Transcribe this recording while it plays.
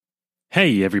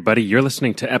Hey, everybody, you're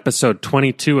listening to episode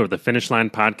 22 of the Finish Line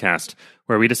podcast,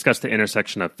 where we discuss the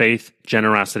intersection of faith,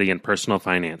 generosity, and personal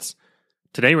finance.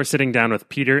 Today, we're sitting down with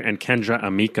Peter and Kendra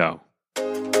Amico.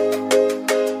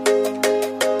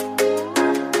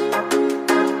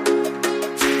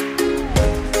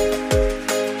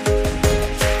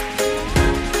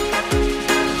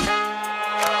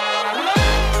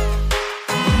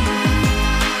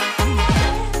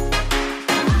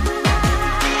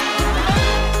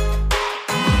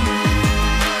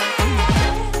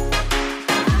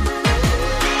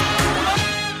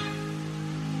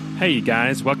 Hey, you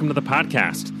guys, welcome to the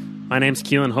podcast. My name's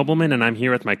Keelan Hobelman, and I'm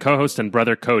here with my co-host and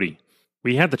brother, Cody.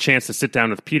 We had the chance to sit down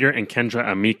with Peter and Kendra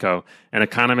Amico, an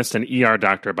economist and ER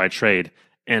doctor by trade,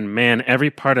 and man,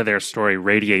 every part of their story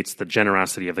radiates the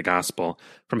generosity of the gospel,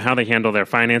 from how they handle their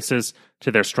finances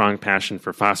to their strong passion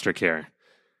for foster care.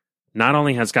 Not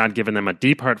only has God given them a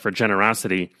deep heart for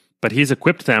generosity, but He's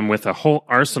equipped them with a whole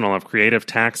arsenal of creative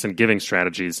tax and giving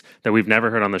strategies that we've never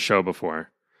heard on the show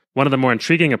before. One of the more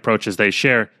intriguing approaches they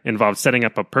share involves setting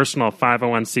up a personal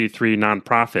 501c3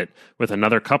 nonprofit with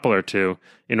another couple or two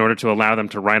in order to allow them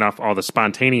to write off all the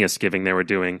spontaneous giving they were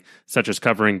doing, such as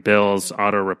covering bills,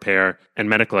 auto repair, and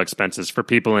medical expenses for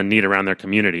people in need around their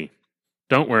community.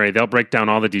 Don't worry, they'll break down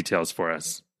all the details for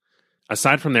us.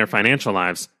 Aside from their financial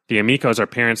lives, the Amicos are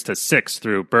parents to 6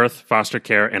 through birth, foster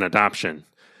care, and adoption.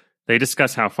 They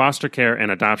discuss how foster care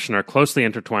and adoption are closely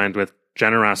intertwined with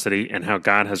generosity, and how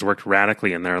God has worked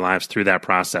radically in their lives through that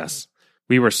process.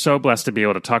 We were so blessed to be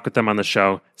able to talk with them on the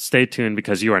show. Stay tuned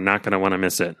because you are not going to want to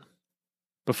miss it.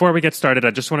 Before we get started,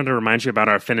 I just wanted to remind you about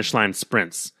our Finish Line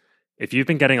sprints. If you've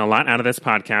been getting a lot out of this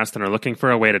podcast and are looking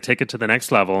for a way to take it to the next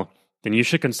level, then you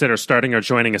should consider starting or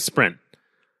joining a sprint.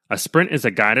 A sprint is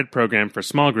a guided program for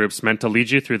small groups meant to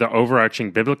lead you through the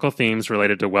overarching biblical themes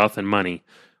related to wealth and money,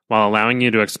 while allowing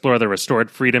you to explore the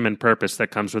restored freedom and purpose that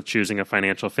comes with choosing a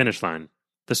financial finish line.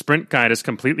 The Sprint Guide is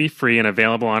completely free and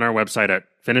available on our website at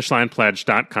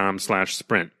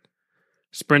finishlinepledge.com/sprint.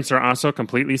 Sprints are also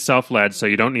completely self-led, so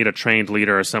you don't need a trained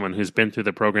leader or someone who's been through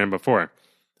the program before.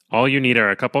 All you need are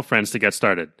a couple friends to get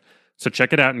started. So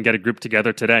check it out and get a group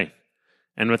together today.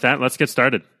 And with that, let's get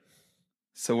started.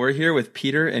 So we're here with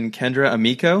Peter and Kendra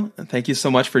Amico. Thank you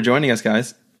so much for joining us,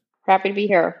 guys. Happy to be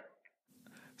here.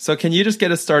 So can you just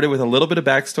get us started with a little bit of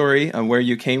backstory on where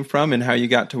you came from and how you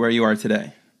got to where you are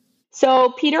today?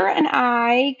 So Peter and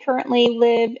I currently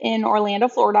live in Orlando,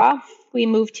 Florida. We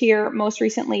moved here most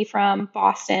recently from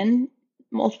Boston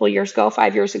multiple years ago,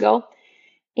 5 years ago.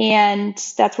 And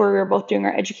that's where we were both doing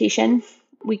our education.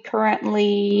 We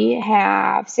currently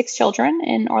have 6 children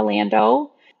in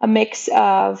Orlando, a mix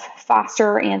of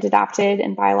foster and adopted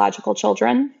and biological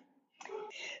children.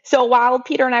 So while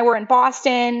Peter and I were in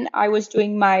Boston, I was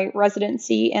doing my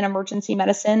residency in emergency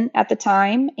medicine at the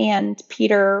time, and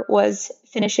Peter was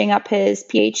finishing up his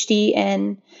PhD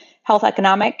in health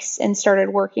economics and started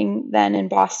working then in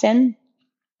Boston.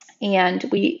 And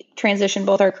we transitioned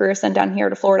both our careers then down here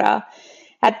to Florida.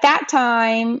 At that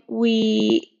time,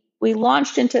 we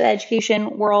launched into the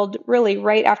education world really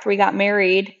right after we got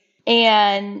married.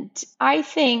 And I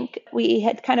think we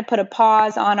had kind of put a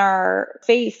pause on our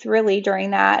faith really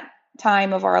during that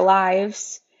time of our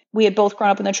lives. We had both grown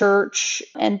up in the church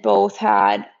and both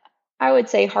had, I would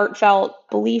say, heartfelt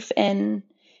belief in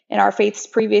our faiths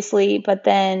previously, but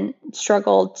then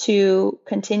struggled to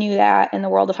continue that in the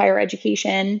world of higher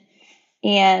education.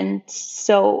 And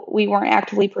so we weren't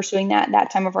actively pursuing that at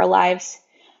that time of our lives.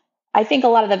 I think a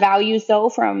lot of the values, though,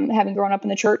 from having grown up in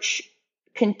the church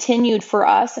continued for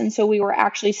us. And so we were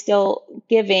actually still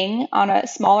giving on a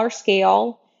smaller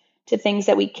scale to things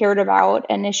that we cared about,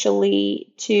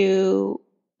 initially to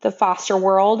the foster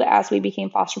world as we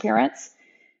became foster parents,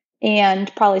 and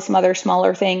probably some other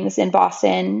smaller things in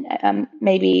Boston,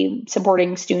 maybe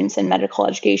supporting students in medical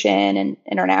education and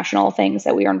international things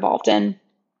that we are involved in.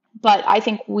 But I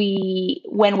think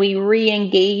when we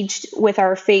re-engaged with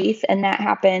our faith, and that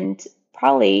happened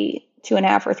probably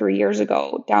 2.5 or 3 years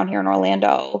ago down here in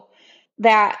Orlando,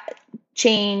 that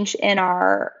change in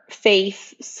our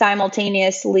faith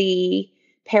simultaneously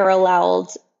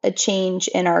paralleled a change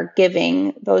in our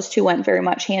giving. Those two went very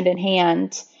much hand in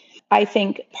hand. I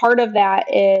think part of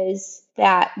that is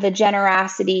that the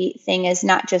generosity thing is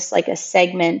not just like a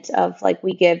segment of like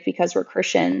we give because we're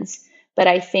Christians, but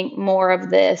I think more of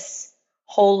this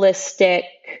holistic,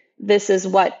 this is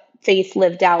what faith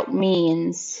lived out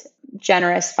means.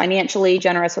 Generous financially,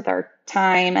 generous with our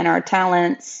time and our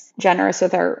talents, generous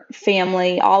with our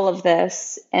family, all of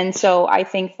this. And so I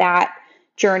think that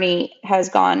journey has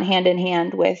gone hand in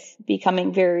hand with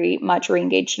becoming very much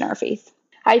re-engaged in our faith.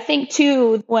 I think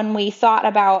too, when we thought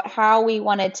about how we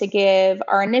wanted to give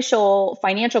our initial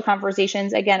financial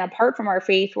conversations, again, apart from our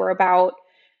faith, were about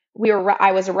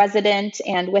I was a resident,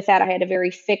 and with that, I had a very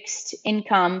fixed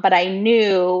income, but I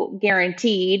knew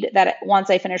guaranteed that once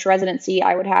I finished residency,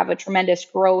 I would have a tremendous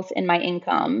growth in my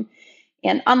income.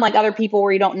 And unlike other people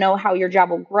where you don't know how your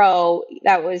job will grow,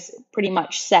 that was pretty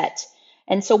much set.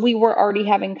 And so we were already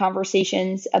having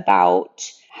conversations about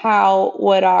how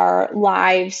would our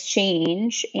lives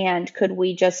change, and could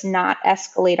we just not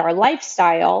escalate our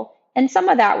lifestyle? And some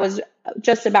of that was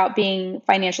just about being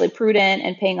financially prudent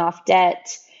and paying off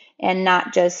debt and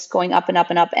not just going up and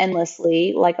up and up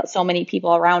endlessly like so many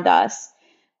people around us.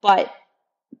 But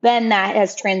then that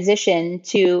has transitioned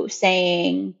to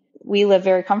saying we live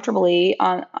very comfortably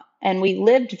on, and we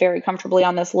lived very comfortably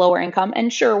on this lower income.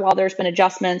 And sure, while there's been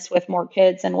adjustments with more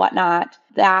kids and whatnot,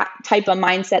 that type of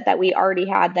mindset that we already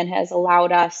had then has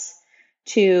allowed us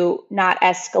to not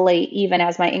escalate even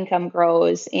as my income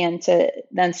grows, and to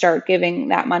then start giving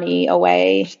that money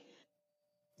away.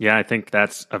 Yeah, I think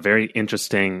that's a very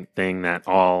interesting thing that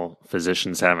all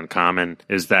physicians have in common,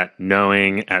 is that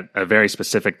knowing at a very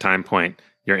specific time point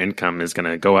your income is going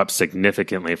to go up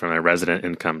significantly from a resident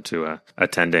income to a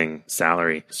attending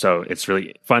salary. So it's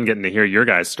really fun getting to hear your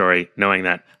guys' story, knowing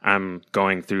that I'm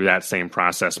going through that same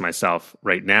process myself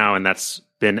right now. And that's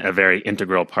been a very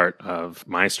integral part of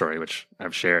my story, which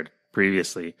I've shared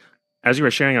previously. As you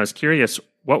were sharing, I was curious,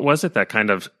 what was it that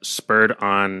kind of spurred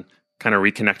on kind of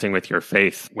reconnecting with your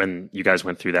faith when you guys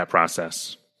went through that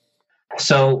process?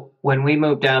 So when we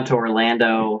moved down to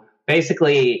Orlando,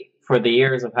 basically for the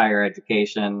years of higher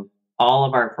education, all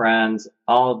of our friends,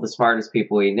 all of the smartest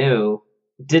people we knew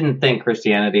didn't think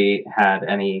Christianity had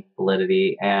any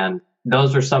validity. And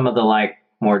those were some of the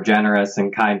more generous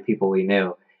and kind people we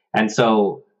knew. And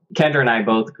so Kendra and I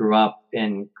both grew up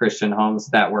in Christian homes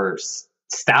that were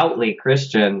stoutly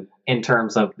Christian in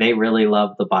terms of they really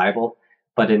loved the Bible.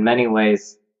 But in many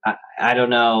ways, I don't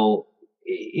know,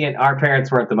 our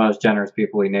parents weren't the most generous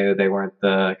people we knew. They weren't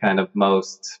the kind of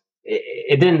most,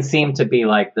 it didn't seem to be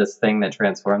like this thing that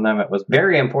transformed them. It was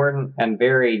very important and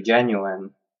very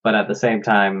genuine, but at the same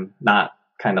time, not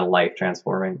kind of life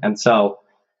transforming. And so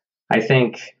I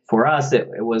think for us, it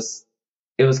was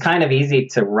kind of easy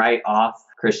to write off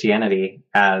Christianity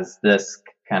as this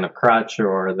kind of crutch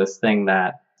or this thing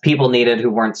that people needed who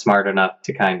weren't smart enough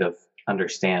to kind of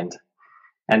understand.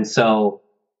 And so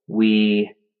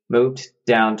we moved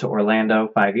down to Orlando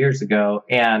 5 years ago,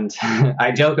 and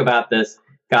I joke about this,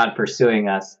 God pursuing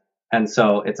us. And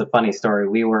so it's a funny story.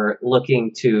 We were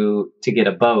looking to get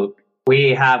a boat. We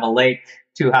have a lake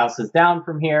 2 houses down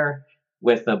from here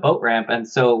with a boat ramp. And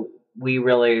so we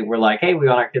really were like, hey, we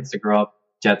want our kids to grow up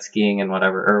jet skiing and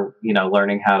whatever, or,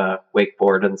 learning how to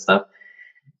wakeboard and stuff.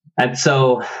 And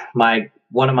so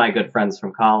one of my good friends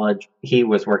from college, he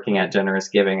was working at Generous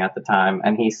Giving at the time,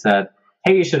 and he said,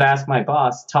 hey, you should ask my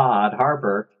boss, Todd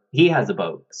Harper. He has a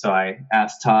boat. So I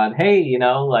asked Todd, hey,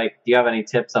 do you have any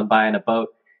tips on buying a boat?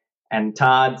 And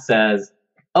Todd says,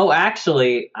 oh,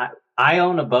 actually, I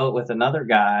own a boat with another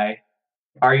guy.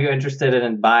 Are you interested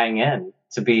in buying in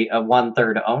to be a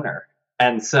 1/3 owner?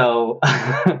 And so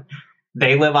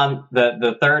they live on,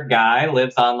 the third guy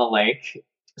lives on the lake.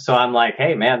 So I'm like,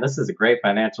 hey, man, this is a great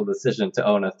financial decision to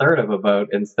own 1/3 of a boat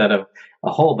instead of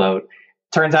a whole boat.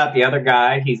 Turns out the other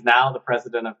guy, he's now the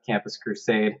president of Campus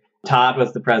Crusade. Todd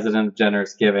was the president of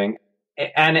Generous Giving.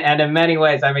 And in many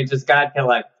ways, just God kept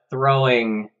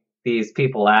throwing these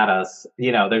people at us.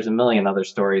 There's a million other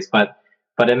stories, but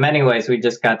in many ways, we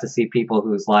just got to see people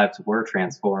whose lives were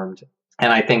transformed.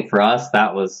 And I think for us,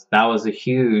 that was a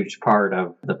huge part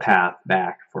of the path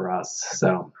back for us.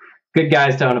 So good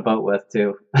guys to own a boat with,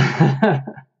 too.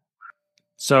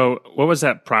 So what was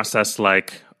that process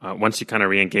like once you kind of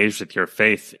re-engaged with your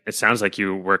faith? It sounds like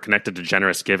you were connected to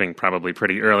Generous Giving probably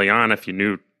pretty early on if you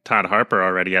knew Todd Harper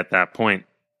already at that point.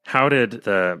 How did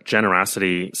the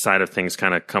generosity side of things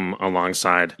kind of come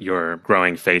alongside your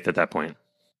growing faith at that point?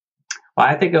 Well,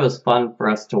 I think it was fun for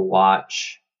us to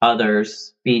watch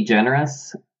others be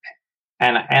generous.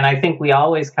 And I think we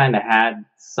always kind of had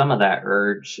some of that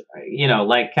urge.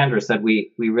 Like Kendra said,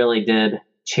 we really did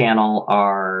channel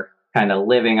our kind of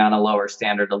living on a lower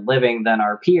standard of living than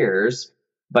our peers,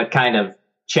 but kind of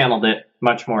channeled it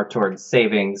much more towards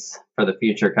savings for the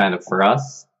future kind of for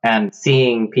us. And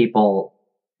seeing people,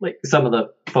 like some of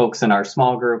the folks in our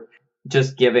small group,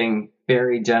 just giving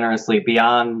very generously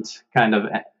beyond kind of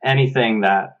anything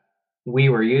that we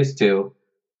were used to,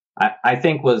 I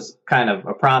think was kind of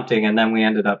a prompting. And then we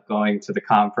ended up going to the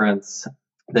conference,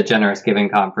 the Generous Giving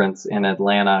Conference in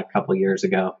Atlanta a couple of years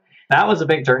ago. That was a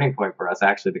big turning point for us,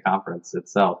 actually, the conference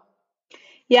itself.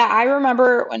 Yeah, I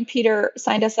remember when Peter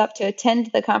signed us up to attend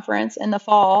the conference in the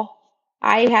fall,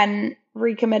 I hadn't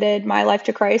recommitted my life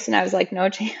to Christ, and I was like, no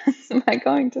chance am I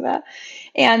going to that.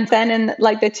 And then in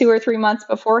like the 2 or 3 months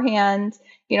beforehand,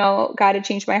 God had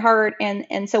changed my heart,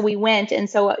 and so we went, and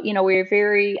so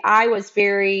I was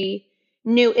very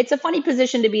new. It's a funny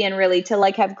position to be in, really, to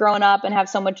like have grown up and have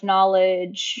so much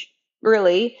knowledge,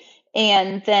 really,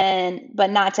 and then but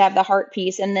not to have the heart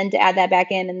piece, and then to add that back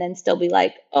in and then still be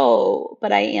like, oh,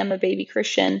 but I am a baby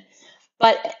Christian.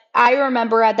 But I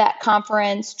remember at that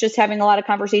conference just having a lot of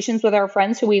conversations with our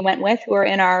friends who we went with, who are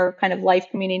in our kind of life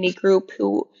community group,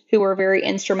 who were very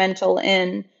instrumental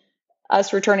in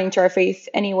us returning to our faith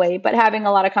anyway, but having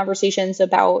a lot of conversations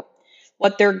about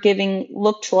what their giving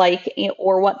looked like,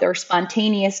 or what their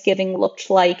spontaneous giving looked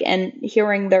like, and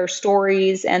hearing their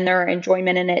stories and their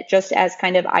enjoyment in it just as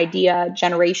kind of idea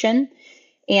generation.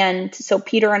 And so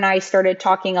Peter and I started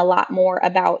talking a lot more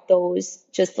about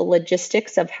just the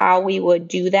logistics of how we would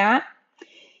do that.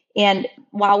 And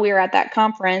while we were at that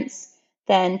conference,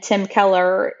 then Tim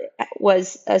Keller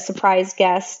was a surprise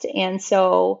guest. And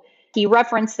so he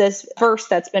referenced this verse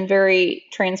that's been very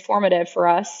transformative for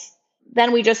us.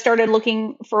 Then we just started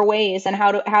looking for ways and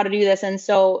how to do this. And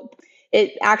so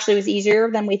it actually was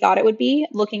easier than we thought it would be,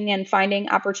 looking and finding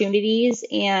opportunities,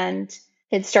 and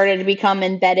it started to become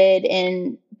embedded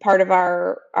in part of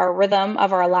our rhythm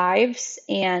of our lives.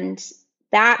 And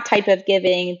that type of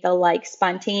giving, the like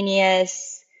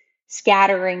spontaneous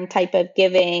scattering type of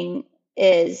giving,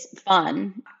 is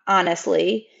fun,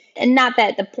 honestly. And not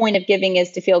that the point of giving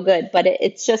is to feel good, but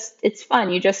it's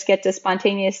fun. You just get to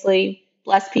spontaneously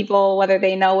bless people, whether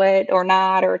they know it or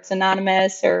not, or it's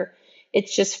anonymous, or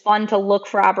it's just fun to look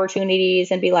for opportunities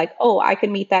and be like, oh, I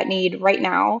could meet that need right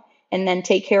now, and then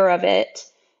take care of it.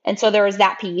 And so there was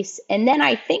that piece. And then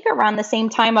I think around the same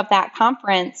time of that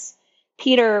conference,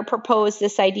 Peter proposed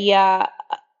this idea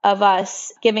of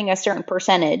us giving a certain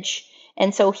percentage.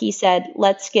 And so he said,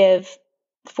 let's give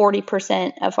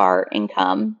 40% of our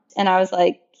income. And I was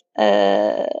like,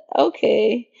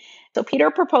 okay. So Peter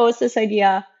proposed this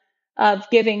idea of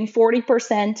giving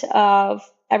 40% of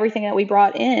everything that we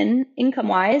brought in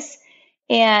income-wise.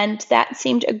 And that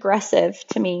seemed aggressive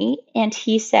to me. And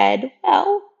he said,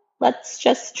 well, let's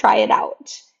just try it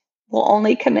out. We'll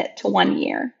only commit to 1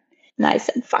 year. And I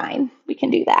said, fine, we can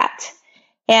do that.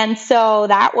 And so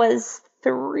that was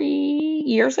 3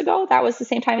 years ago. That was the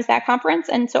same time as that conference.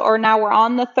 And so, or now we're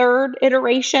on the third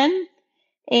iteration,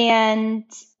 and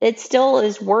it still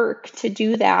is work to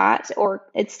do that, or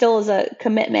it still is a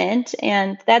commitment.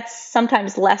 And that's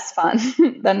sometimes less fun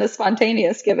than the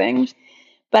spontaneous giving.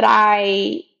 But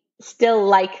I still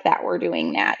like that we're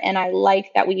doing that. And I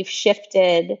like that we've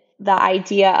shifted the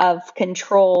idea of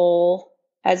control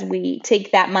as we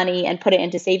take that money and put it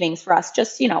into savings for us.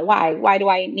 Just, why do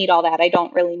I need all that? I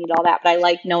don't really need all that, but I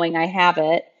like knowing I have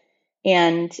it,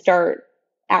 and start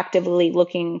actively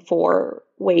looking for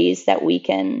ways that we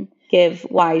can give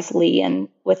wisely and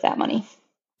with that money.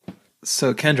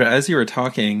 So, Kendra, as you were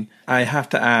talking, I have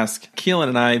to ask, Keelan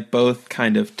and I both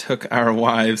kind of took our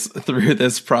wives through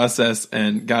this process,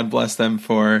 and God bless them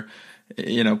for,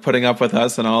 putting up with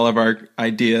us and all of our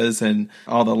ideas and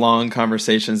all the long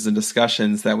conversations and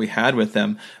discussions that we had with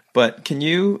them. But can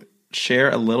you share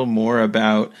a little more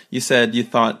about, you said you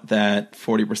thought that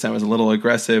 40% was a little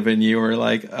aggressive, and you were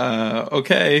like,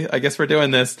 okay, I guess we're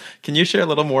doing this. Can you share a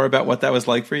little more about what that was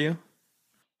like for you?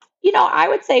 I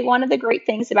would say one of the great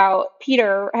things about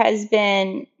Peter has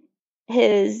been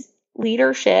his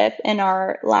leadership in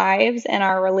our lives and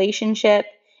our relationship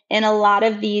in a lot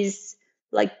of these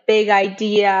like big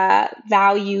idea,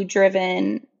 value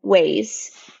driven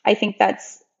ways. I think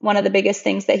that's one of the biggest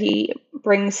things that he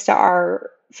brings to our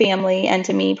family and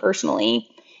to me personally.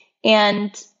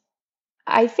 And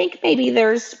I think maybe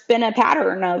there's been a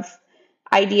pattern of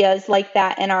ideas like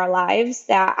that in our lives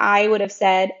that I would have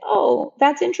said, oh,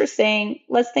 that's interesting.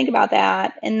 Let's think about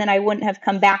that. And then I wouldn't have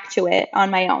come back to it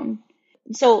on my own.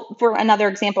 So for another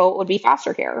example, it would be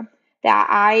foster care, that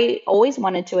I always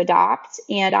wanted to adopt.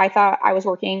 And I thought I was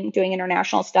doing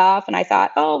international stuff. And I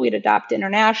thought, oh, we'd adopt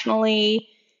internationally.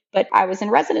 But I was in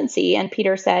residency. And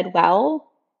Peter said,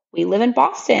 well, we live in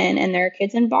Boston, and there are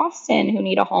kids in Boston who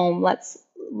need a home. Let's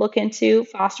look into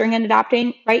fostering and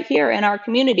adopting right here in our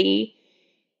community.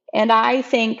 And I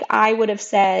think I would have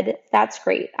said, that's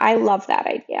great. I love that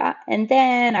idea. And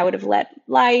then I would have let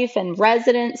life and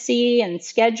residency and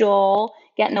schedule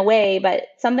get in the way. But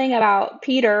something about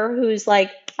Peter, who's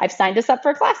like, I've signed us up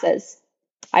for classes.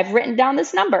 I've written down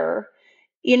this number,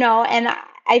 and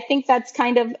I think that's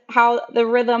kind of how the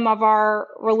rhythm of our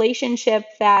relationship,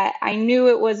 that I knew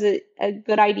it was a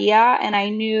good idea, and I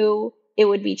knew it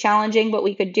would be challenging, but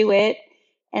we could do it.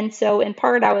 And so in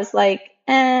part I was like,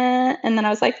 and then I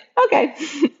was like, okay.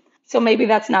 So maybe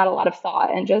that's not a lot of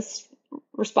thought and just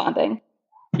responding.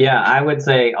 Yeah, I would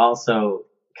say also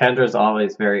Kendra's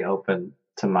always very open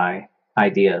to my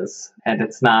ideas, and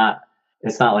it's not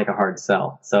like a hard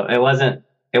sell. So it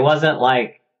wasn't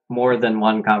like more than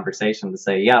one conversation to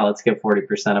say, yeah, let's give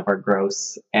 40% of our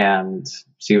gross. And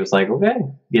she was like, okay,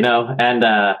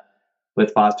 and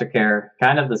with foster care,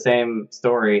 kind of the same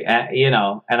story,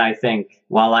 and I think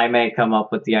while I may come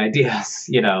up with the ideas,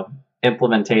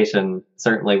 implementation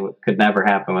certainly could never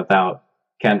happen without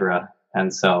Kendra.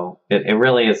 And so it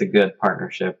really is a good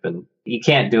partnership, and you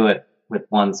can't do it with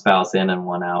one spouse in and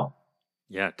one out.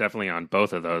 Yeah, definitely on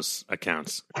both of those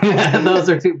accounts. Those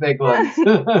are two big ones.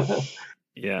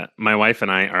 Yeah, my wife and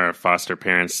I are foster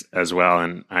parents as well,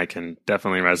 and I can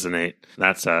definitely resonate.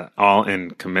 That's a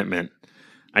all-in commitment.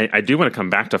 I do want to come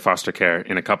back to foster care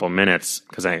in a couple minutes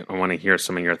because I want to hear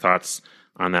some of your thoughts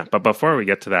on that. But before we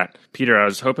get to that, Peter, I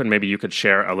was hoping maybe you could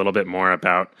share a little bit more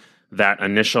about that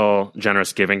initial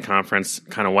Generous Giving Conference,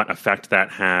 kind of what effect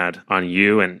that had on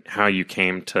you and how you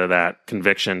came to that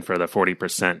conviction for the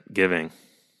 40% giving.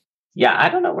 Yeah, I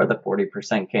don't know where the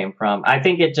 40% came from. I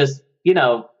think it just,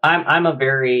 I'm a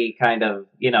very kind of,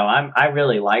 I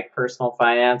really like personal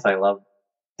finance. I love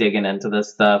digging into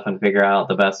this stuff and figure out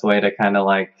the best way to kind of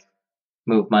like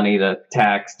move money to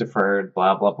tax deferred,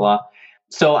 blah, blah, blah.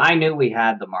 So I knew we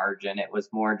had the margin. It was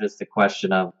more just a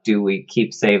question of, do we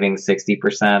keep saving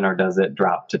 60% or does it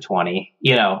drop to 20?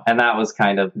 And that was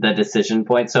kind of the decision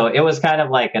point. So it was kind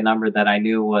of like a number that I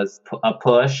knew was a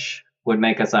push, would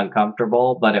make us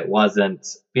uncomfortable, but it wasn't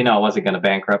going to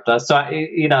bankrupt us. So,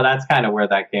 that's kind of where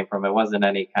that came from. It wasn't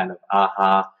any kind of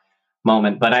aha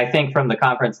moment. But I think from the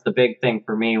conference, the big thing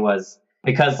for me was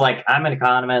because like I'm an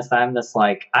economist, I'm this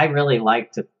like, I really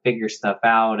like to figure stuff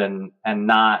out and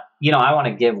not, I want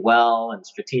to give well and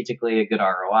strategically a good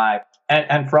ROI.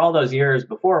 And for all those years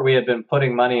before, we had been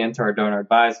putting money into our donor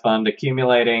advised fund,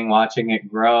 accumulating, watching it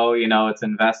grow, it's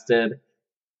invested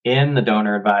in the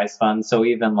donor advised fund. So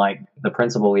even like the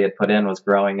principal we had put in was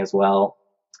growing as well.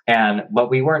 But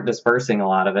we weren't dispersing a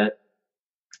lot of it.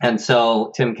 And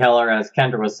so Tim Keller, as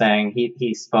Kendra was saying,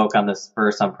 he spoke on this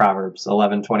verse on Proverbs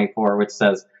 11:24, which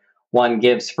says, one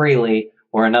gives freely,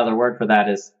 or another word for that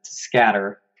is to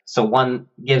scatter. So one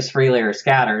gives freely or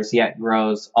scatters, yet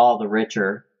grows all the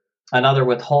richer. Another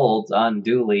withholds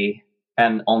unduly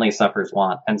and only suffers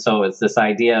want. And so it's this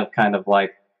idea of kind of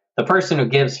like the person who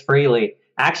gives freely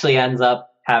actually ends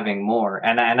up having more.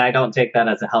 And I don't take that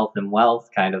as a health and wealth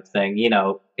kind of thing,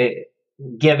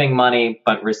 giving money,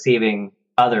 but receiving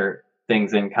other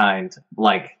things in kind,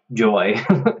 like joy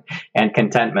and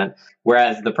contentment.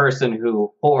 Whereas the person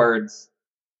who hoards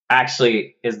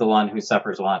actually is the one who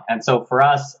suffers want. And so for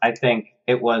us, I think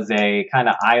it was a kind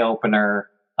of eye opener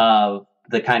of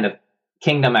the kind of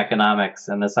kingdom economics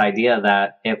and this idea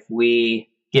that if we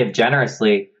give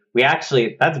generously,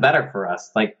 that's better for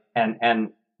us.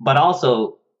 But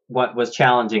also what was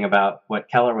challenging about what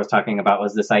Keller was talking about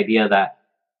was this idea that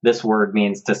this word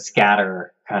means to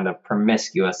scatter kind of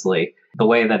promiscuously, the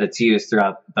way that it's used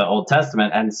throughout the Old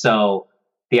Testament. And so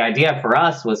the idea for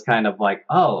us was kind of like,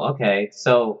 oh, okay,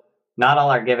 so not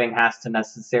all our giving has to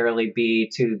necessarily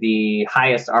be to the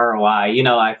highest ROI.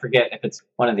 I forget if it's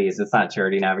one of these, it's not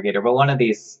Charity Navigator, but one of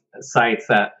these sites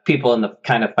that people in the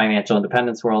kind of financial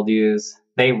independence world use.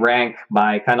 They rank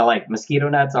by kind of like mosquito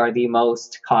nets are the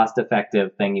most cost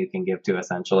effective thing you can give to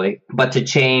essentially. But to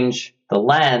change the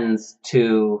lens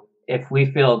to if we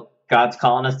feel God's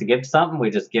calling us to give to something,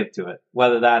 we just give to it,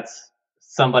 whether that's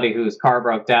somebody whose car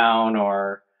broke down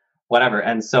or whatever.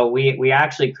 And so we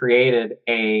actually created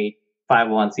a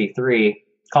 501c3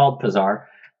 called Pazar,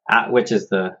 which is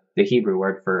the Hebrew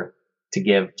word for to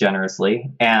give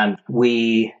generously. And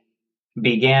we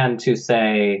began to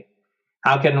say,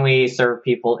 how can we serve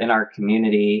people in our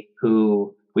community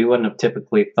who we wouldn't have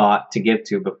typically thought to give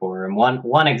to before? And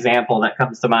one example that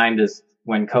comes to mind is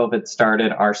when COVID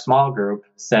started, our small group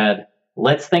said,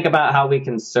 let's think about how we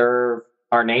can serve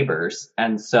our neighbors.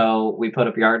 And so we put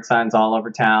up yard signs all over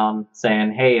town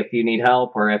saying, hey, if you need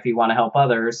help or if you want to help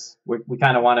others, we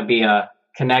kind of want to be a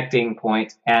connecting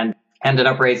point, and ended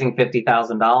up raising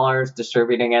 $50,000,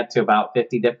 distributing it to about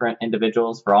 50 different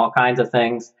individuals for all kinds of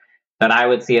things that I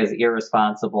would see as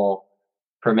irresponsible,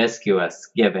 promiscuous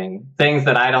giving, things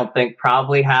that I don't think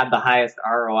probably had the highest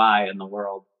ROI in the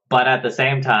world. But at the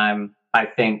same time, I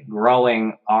think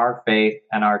growing our faith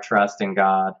and our trust in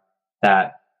God,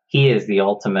 that He is the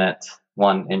ultimate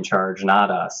one in charge,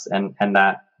 not us. And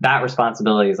that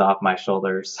responsibility is off my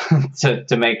shoulders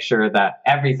to make sure that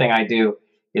everything I do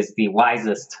is the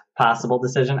wisest possible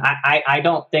decision. I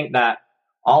don't think that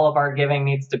all of our giving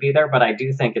needs to be there, but I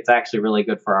do think it's actually really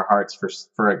good for our hearts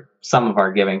for some of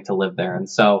our giving to live there. And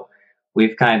so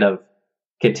we've kind of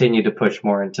continued to push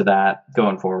more into that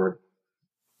going forward.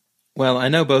 Well, I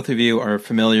know both of you are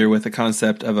familiar with the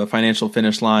concept of a financial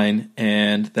finish line,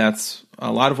 and that's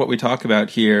a lot of what we talk about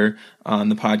here on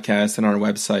the podcast and our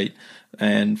website.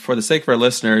 And for the sake of our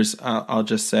listeners, I'll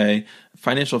just say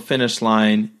financial finish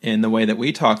line in the way that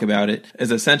we talk about it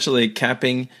is essentially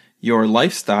capping your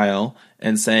lifestyle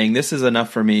and saying, this is enough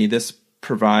for me, this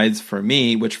provides for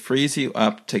me, which frees you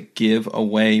up to give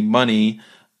away money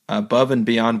above and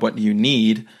beyond what you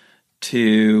need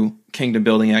to kingdom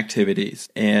building activities.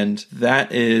 And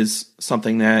that is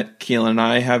something that Keelan and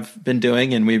I have been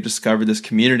doing, and we've discovered this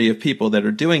community of people that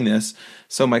are doing this.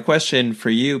 So my question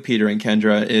for you, Peter and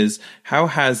Kendra, is how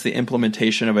has the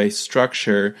implementation of a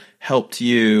structure helped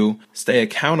you stay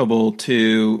accountable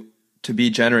to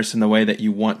be generous in the way that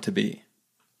you want to be?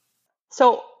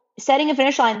 So setting a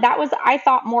finish line, I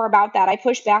thought more about that. I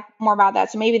pushed back more about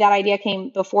that. So maybe that idea came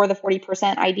before the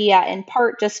 40% idea, in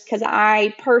part just because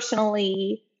I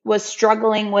personally was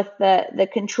struggling with the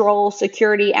control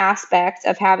security aspect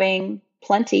of having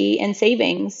plenty in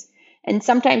savings. And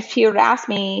sometimes people would ask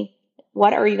me,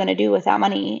 what are you going to do with that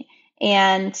money?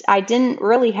 And I didn't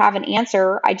really have an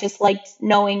answer. I just liked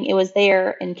knowing it was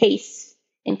there in case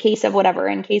of whatever,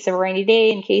 in case of a rainy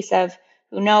day, in case of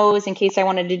who knows, in case I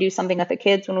wanted to do something with the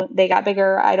kids when they got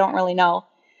bigger. I don't really know.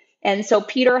 And so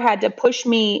Peter had to push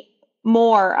me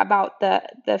more about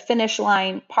the finish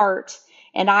line part.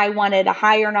 And I wanted a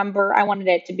higher number. I wanted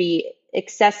it to be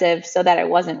excessive so that it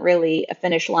wasn't really a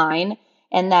finish line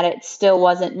and that it still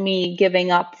wasn't me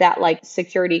giving up that like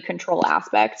security control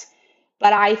aspect.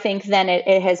 But I think then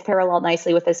it has paralleled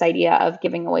nicely with this idea of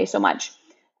giving away so much.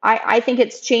 I think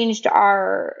it's changed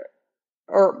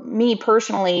me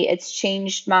personally, it's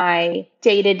changed my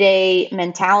day-to-day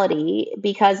mentality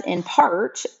because in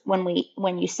part,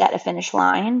 when you set a finish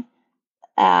line,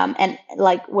 and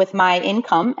like with my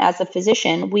income as a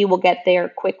physician, we will get there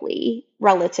quickly,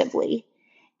 relatively.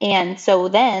 And so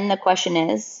then the question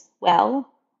is, well,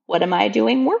 what am I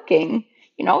doing working?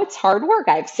 It's hard work.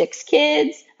 I have 6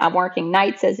 kids. I'm working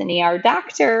nights as an ER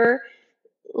doctor.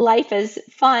 Life is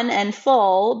fun and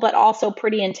full, but also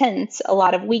pretty intense, a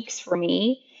lot of weeks for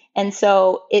me. And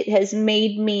so it has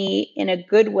made me, in a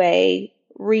good way,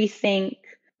 rethink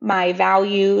my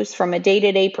values from a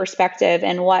day-to-day perspective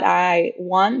and what I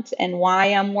want and why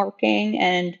I'm working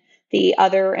and the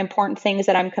other important things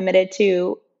that I'm committed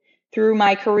to through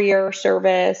my career,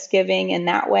 service, giving in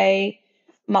that way,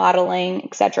 modeling,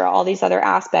 etc., all these other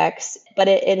aspects. But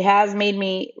it has made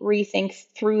me rethink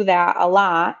through that a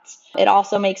lot. It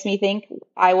also makes me think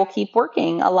I will keep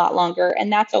working a lot longer,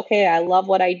 and that's okay. I love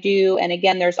what I do. And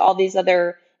again, there's all these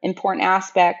other important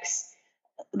aspects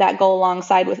that go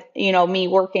alongside with, me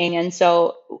working. And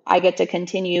so I get to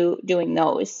continue doing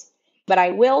those. But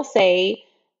I will say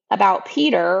about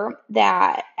Peter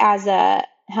that as a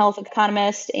health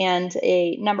economist and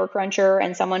a number cruncher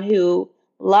and someone who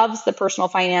loves the personal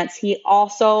finance, he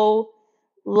also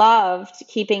loved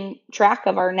keeping track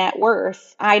of our net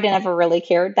worth. I never really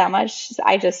cared that much.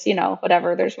 I just,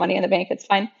 whatever, there's money in the bank, it's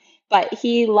fine. But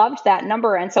he loved that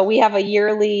number. And so we have a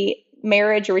yearly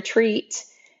marriage retreat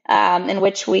in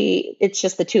which it's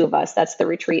just the two of us. That's the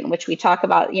retreat in which we talk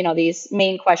about, these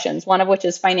main questions, one of which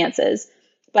is finances.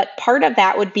 But part of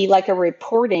that would be like a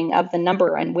reporting of the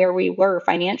number and where we were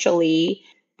financially.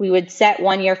 We would set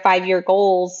 1-year, 5-year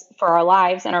goals for our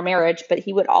lives and our marriage, but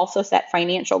he would also set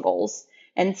financial goals.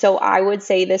 And so I would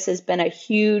say this has been a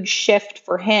huge shift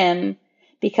for him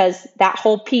because that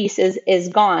whole piece is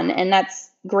gone, and that's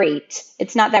great.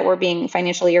 It's not that we're being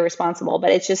financially irresponsible,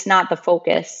 but it's just not the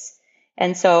focus.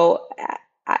 And so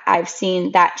I've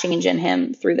seen that change in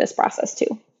him through this process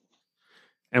too.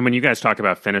 And when you guys talk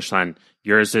about finish line,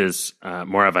 yours is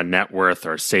more of a net worth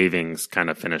or savings kind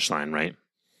of finish line, right?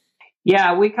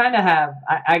 Yeah, we kind of have,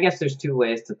 I guess there's 2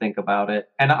 ways to think about it.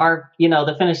 And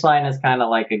the finish line is kind of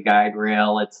like a guide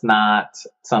rail. It's not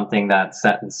something that's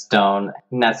set in stone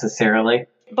necessarily.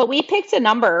 But we picked a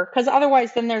number because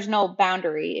otherwise then there's no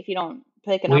boundary if you don't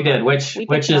pick a number. We did,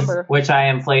 which I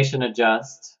inflation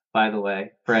adjust, by the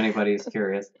way, for anybody who's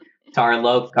curious, to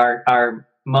our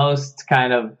most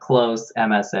kind of close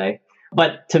MSA.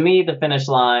 But to me, the finish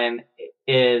line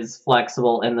is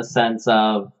flexible in the sense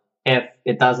of if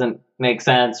it doesn't make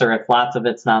sense or if lots of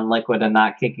it's non-liquid and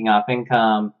not kicking off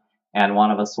income and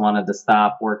one of us wanted to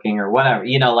stop working or whatever,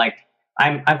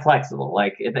 I'm flexible.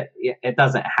 Like it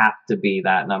doesn't have to be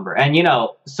that number. And,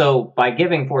 so by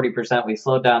giving 40%, we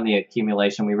slowed down the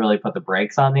accumulation. We really put the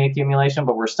brakes on the accumulation,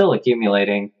 but we're still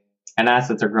accumulating and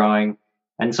assets are growing.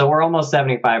 And so we're almost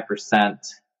 75%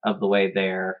 of the way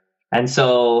there. And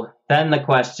so then the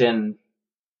question,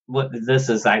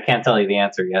 I can't tell you the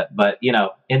answer yet, but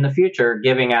in the future,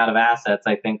 giving out of assets,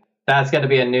 I think that's going to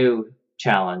be a new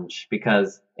challenge,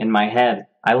 because in my head,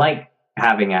 I like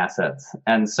having assets.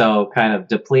 And so kind of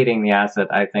depleting the asset,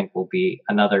 I think, will be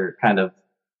another kind of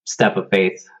step of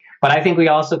faith. But I think we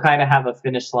also kind of have a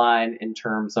finish line in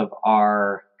terms of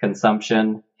our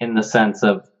consumption, in the sense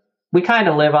of we kind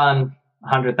of live on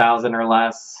 100,000 or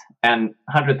less, and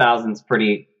 100,000 is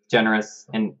pretty generous,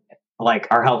 and like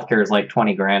our healthcare is like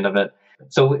 20 grand of it.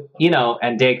 So,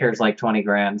 and daycare is like 20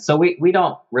 grand. So we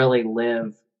don't really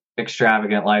live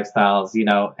extravagant lifestyles,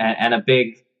 and a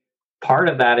big part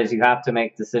of that is you have to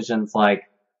make decisions like,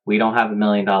 we don't have $1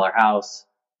 million house.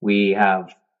 We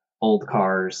have old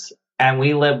cars, and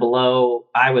we live below,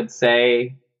 I would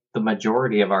say, the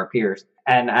majority of our peers.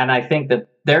 And I think that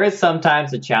there is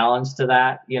sometimes a challenge to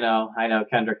that. I know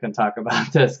Kendra can talk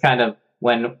about this, kind of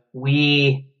when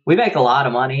we make a lot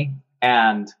of money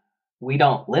and we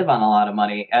don't live on a lot of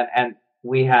money, and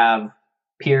we have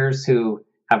peers who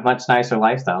have much nicer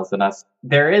lifestyles than us.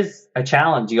 There is a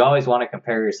challenge. You always want to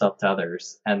compare yourself to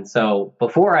others. And so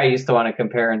before, I used to want to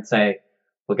compare and say,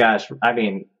 well, gosh, I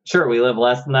mean, sure, we live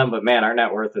less than them, but man, our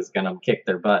net worth is going to kick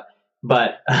their butt.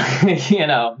 But,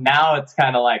 now it's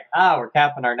kind of like, we're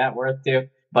capping our net worth too.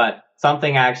 But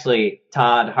something actually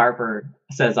Todd Harper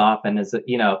says often is,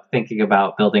 thinking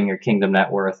about building your kingdom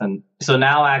net worth. And so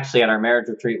now actually at our marriage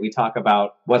retreat, we talk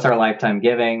about what's our lifetime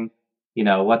giving,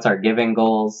 what's our giving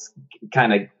goals,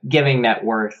 kind of giving net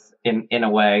worth in a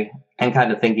way, and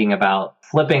kind of thinking about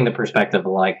flipping the perspective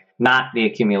of like, not the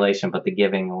accumulation, but the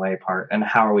giving away part, and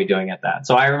how are we doing at that?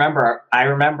 So I remember,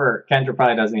 Kendra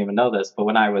probably doesn't even know this, but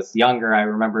when I was younger, I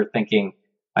remember thinking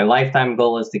my lifetime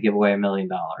goal is to give away $1 million.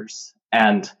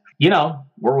 And,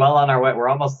 we're well on our way.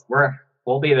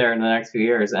 We'll be there in the next few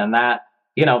years, and that,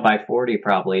 by 40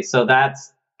 probably. So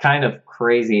that's kind of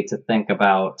crazy to think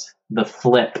about the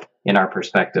flip in our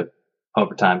perspective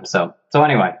over time. So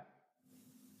anyway.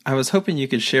 I was hoping you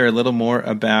could share a little more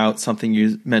about something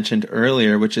you mentioned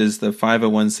earlier, which is the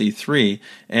 501c3.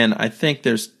 And I think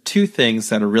there's two things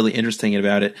that are really interesting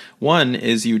about it. One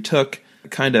is you took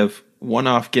kind of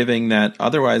one-off giving that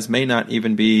otherwise may not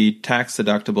even be tax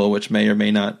deductible, which may or may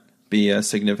not be a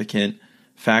significant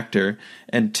factor.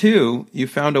 And two, you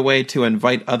found a way to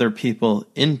invite other people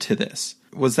into this.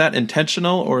 Was that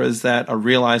intentional, or is that a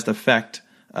realized effect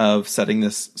of setting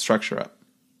this structure up?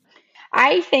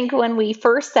 I think when we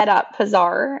first set up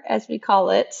Pazar, as we call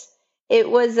it, it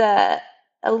was a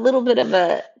little bit of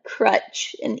a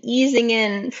crutch, and easing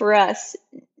in for us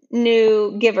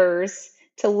new givers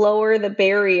to lower the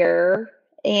barrier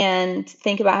and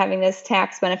think about having this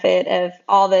tax benefit of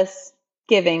all this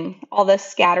giving, all this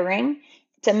scattering,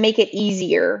 to make it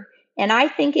easier. And I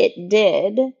think it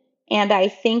did. And I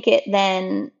think it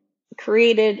then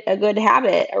created a good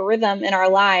habit, a rhythm in our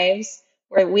lives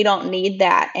where we don't need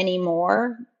that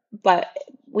anymore, but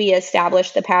we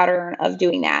established the pattern of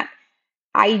doing that.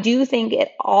 I do think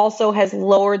it also has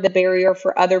lowered the barrier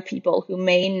for other people who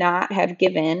may not have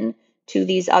given to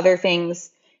these other things.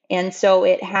 And so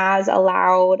it has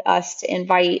allowed us to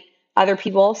invite other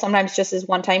people, sometimes just as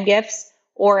one-time gifts,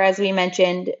 or as we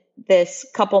mentioned, this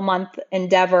couple-month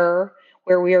endeavor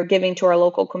where we are giving to our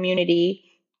local community.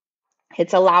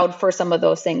 It's allowed for some of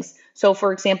those things. So,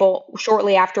 for example,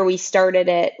 shortly after we started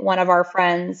it, one of our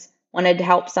friends wanted to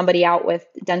help somebody out with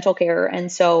dental care,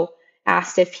 and so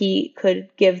asked if he could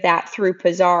give that through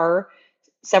Pazar,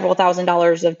 several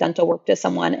 $1,000s of dental work to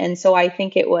someone. And so I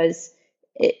think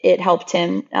it helped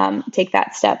him take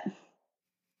that step.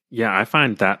 Yeah, I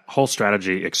find that whole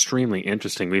strategy extremely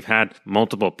interesting. We've had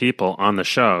multiple people on the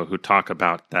show who talk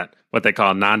about that, what they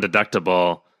call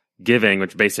non-deductible giving,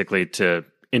 which basically to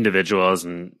individuals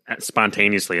and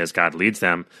spontaneously as God leads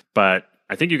them. But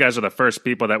I think you guys are the first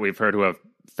people that we've heard who have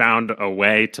found a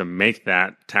way to make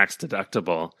that tax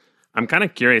deductible. I'm kind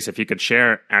of curious if you could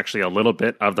share actually a little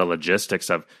bit of the logistics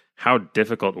of how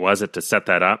difficult was it to set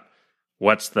that up?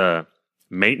 What's the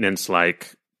maintenance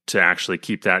like to actually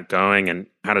keep that going? And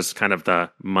how does kind of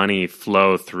the money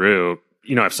flow through,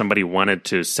 if somebody wanted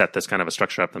to set this kind of a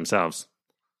structure up themselves?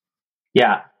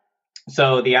 Yeah.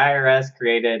 So the IRS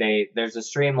created there's a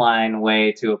streamlined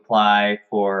way to apply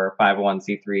for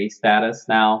 501c3 status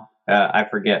now. I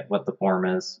forget what the form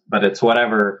is, but it's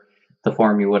whatever the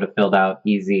form you would have filled out,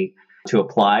 easy to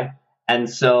apply. And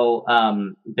so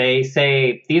they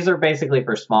say these are basically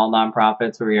for small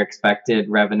nonprofits where your expected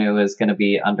revenue is going to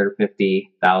be under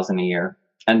 $50,000 a year.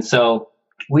 And so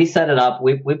we set it up.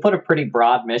 We put a pretty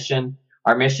broad mission.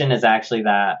 our mission is actually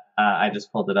that, I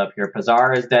just pulled it up here.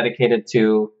 Pazar is dedicated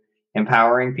to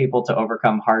empowering people to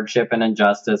overcome hardship and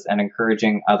injustice and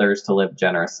encouraging others to live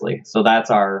generously. So that's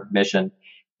our mission.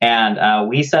 And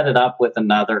we set it up with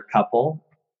another couple,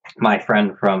 my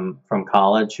friend from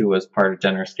college who was part of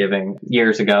Generous Giving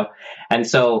years ago. And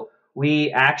so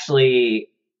we actually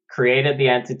created the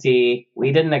entity.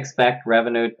 We didn't expect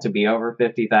revenue to be over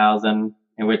 50,000,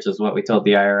 which is what we told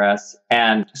the IRS.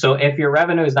 And so if your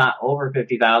revenue is not over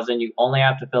 50,000, you only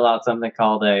have to fill out something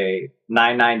called a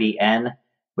 990N,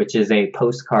 which is a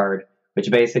postcard, which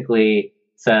basically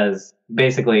says,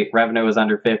 revenue is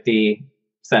under 50,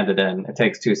 send it in. It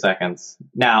takes 2 seconds.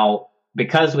 Now,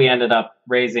 because we ended up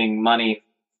raising money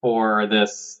for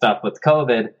this stuff with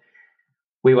COVID,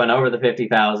 we went over the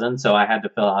 50,000. So I had to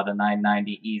fill out a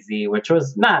 990 easy, which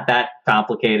was not that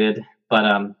complicated, but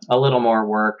a little more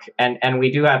work. And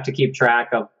we do have to keep track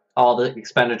of all the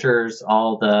expenditures,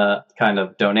 all the kind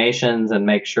of donations, and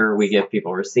make sure we give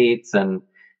people receipts and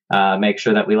make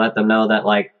sure that we let them know that,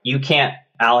 like, you can't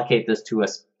allocate this to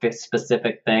a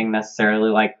specific thing necessarily.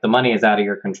 Like, the money is out of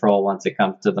your control once it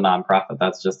comes to the nonprofit.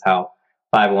 That's just how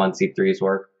 501c3s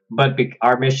work. But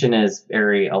our mission is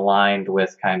very aligned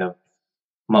with kind of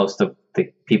most of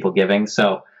the people giving.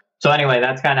 So anyway,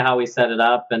 that's kind of how we set it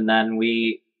up. And then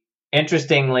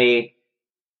interestingly,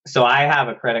 so I have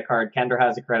a credit card. Kendra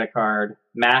has a credit card.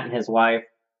 Matt and his wife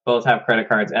both have credit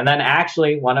cards. And then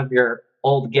actually one of your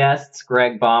old guests,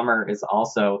 Greg Baumer, is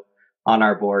also on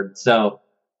our board. So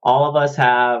all of us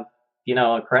have,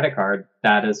 a credit card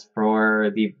that is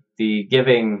for the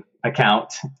giving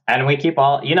account. And we keep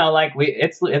all,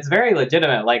 it's very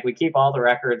legitimate. Like, we keep all the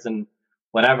records and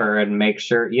whatever, and make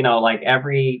sure, like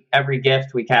every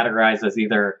gift we categorize as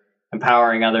either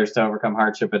empowering others to overcome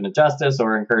hardship and injustice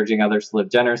or encouraging others to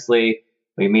live generously.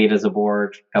 We meet as a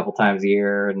board a couple times a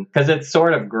year, and because it's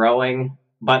sort of growing,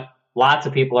 but lots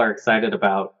of people are excited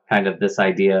about kind of this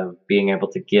idea of being able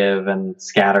to give and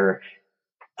scatter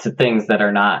to things that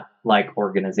are not like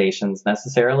organizations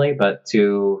necessarily, but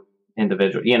to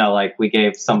individual, like we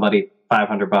gave somebody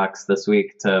 $500 this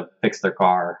week to fix their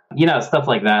car, stuff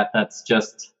like that. That's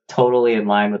just totally in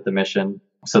line with the mission.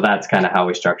 So that's kind of how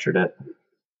we structured it.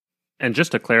 And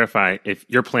just to clarify, if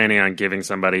you're planning on giving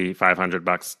somebody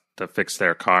 $500 to fix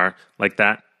their car like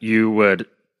that, you would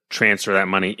transfer that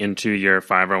money into your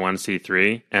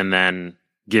 501c3 and then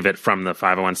give it from the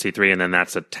 501c3, and then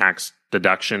that's a tax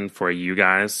deduction for you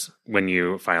guys when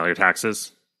you file your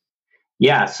taxes?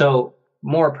 Yeah. So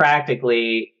more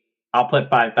practically, I'll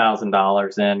put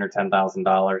 $5,000 in or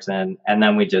 $10,000 in, and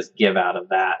then we just give out of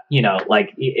that.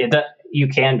 You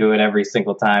can do it every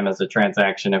single time as a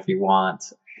transaction if you want,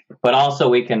 but also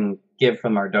we can give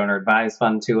from our donor advised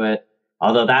fund to it.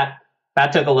 Although that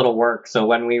took a little work. So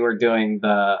when we were doing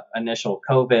the initial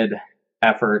COVID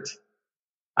effort,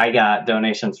 I got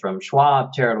donations from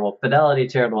Schwab, Charitable Fidelity,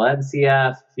 Charitable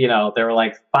NCF. There were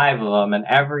like 5 of them, and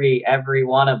every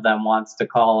one of them wants to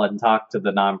call and talk to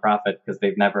the nonprofit because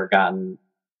they've never gotten,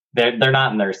 they're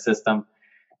not in their system,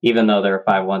 even though they're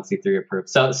 501c3 approved.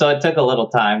 So it took a little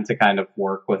time to kind of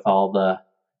work with all the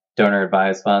donor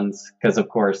advised funds, because of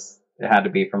course it had to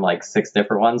be from like 6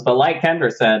 different ones. But like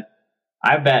Kendra said,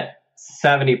 I bet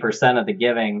 70% of the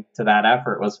giving to that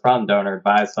effort was from donor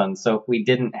advised funds. So if we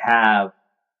didn't have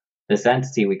this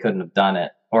entity, we couldn't have done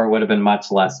it, or it would have been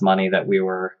much less money that we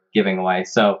were giving away.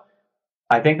 So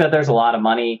I think that there's a lot of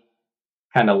money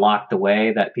kind of locked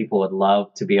away that people would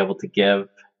love to be able to give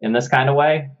in this kind of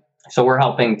way. So we're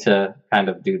helping to kind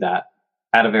of do that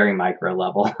at a very micro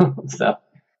level.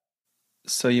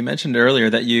 So you mentioned earlier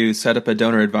that you set up a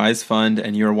donor advised fund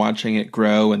and you were watching it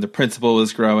grow, and the principal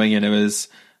was growing and it was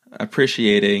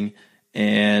appreciating.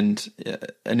 And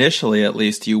initially, at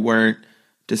least, you weren't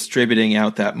distributing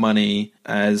out that money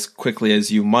as quickly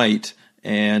as you might.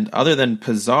 And other than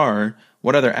Pazar,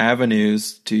 what other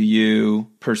avenues do you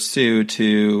pursue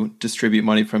to distribute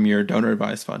money from your donor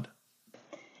advised fund?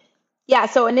 Yeah,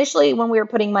 so initially when we were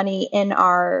putting money in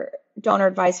our donor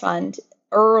advised fund,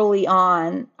 early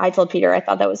on, I told Peter I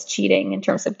thought that was cheating in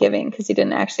terms of giving, because he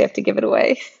didn't actually have to give it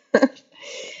away.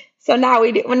 So now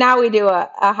we do a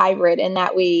hybrid, in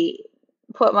that we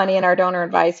put money in our donor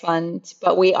advised fund,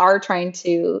 but we are trying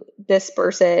to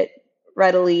disperse it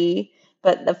readily.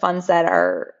 But the funds that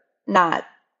are not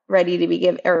ready to be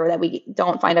given, or that we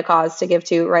don't find a cause to give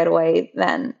to right away,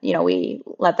 then we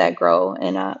let that grow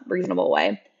in a reasonable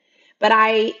way. But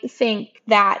I think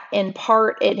that in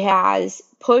part it has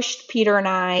pushed Peter and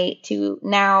I to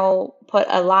now put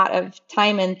a lot of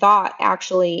time and thought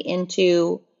actually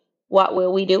into what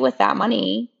will we do with that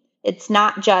money. it's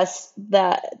not just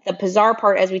the bizarre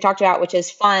part, as we talked about, which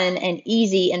is fun and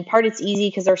easy. In part, it's easy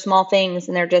because they're small things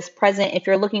and they're just present. If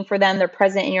you're looking for them, they're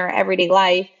present in your everyday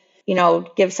life.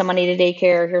 Give some money to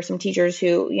daycare. Here's some teachers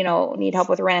who, need help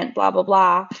with rent, blah, blah,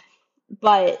 blah.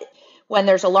 But when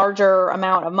there's a larger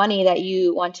amount of money that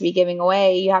you want to be giving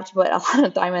away, you have to put a lot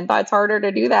of time in. It's harder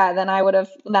to do that than I would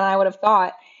have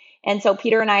thought. And so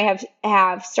Peter and I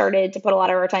have started to put a lot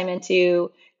of our time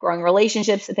into growing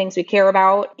relationships, the things we care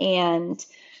about, and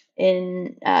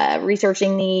in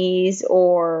researching these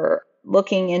or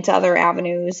looking into other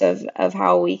avenues of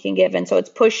how we can give. And so it's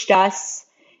pushed us.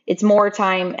 It's more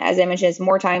time, as I mentioned, it's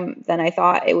more time than I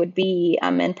thought it would be.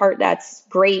 In part, that's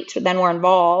great. Then we're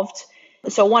involved.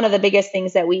 So one of the biggest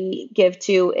things that we give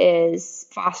to is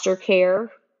foster care.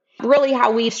 Really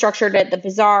how we've structured it, the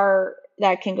bizarre,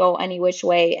 that can go any which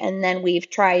way. And then we've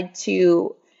tried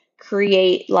to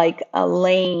create like a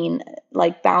lane,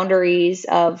 like boundaries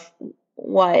of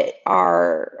what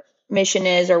our mission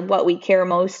is or what we care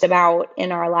most about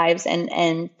in our lives,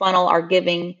 and funnel our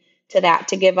giving to that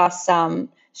to give us some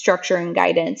structure and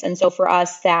guidance. And so for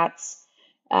us, that's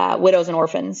widows and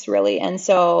orphans, really. And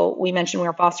so we mentioned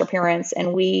we're foster parents,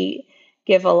 and we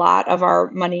give a lot of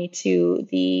our money to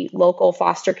the local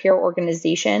foster care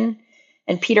organization.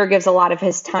 And Peter gives a lot of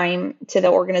his time to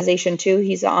the organization too.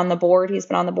 He's on the board. He's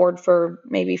been on the board for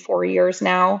maybe 4 years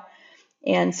now.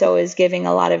 And so is giving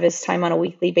a lot of his time on a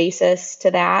weekly basis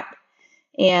to that.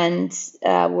 And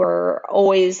we're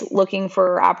always looking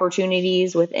for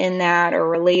opportunities within that or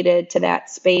related to that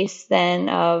space then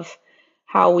of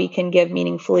how we can give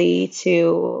meaningfully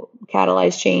to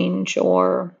catalyze change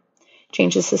or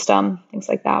change the system, things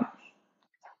like that.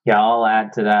 Yeah, I'll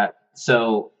add to that.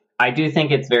 So I do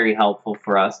think it's very helpful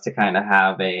for us to kind of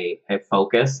have a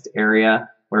focused area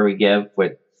where we give,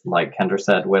 with, like Kendra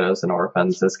said, widows and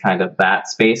orphans is kind of that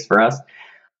space for us.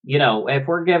 If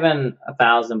we're given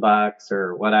 $1,000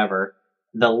 or whatever,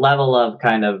 the level of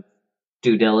kind of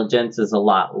due diligence is a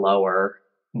lot lower.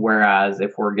 Whereas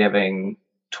if we're giving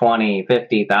 20,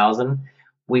 50,000,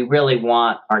 we really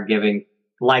want our giving.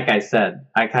 Like I said,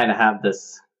 I kind of have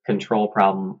this control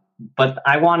problem, but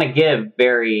I want to give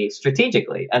very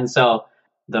strategically. And so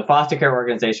the foster care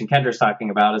organization Kendra's talking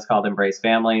about is called Embrace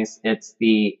Families. It's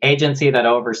the agency that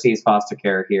oversees foster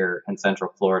care here in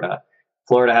Central Florida.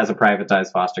 Florida has a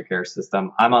privatized foster care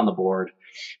system. I'm on the board.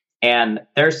 And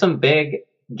there's some big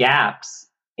gaps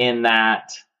in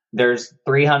that there's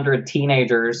 300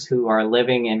 teenagers who are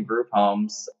living in group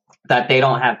homes that they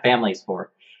don't have families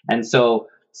for. And so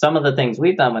some of the things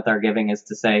we've done with our giving is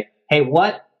to say, hey,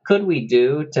 what could we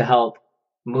do to help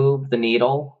move the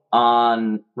needle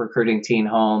on recruiting teen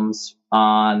homes,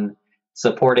 on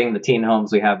supporting the teen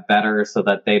homes we have better so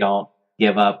that they don't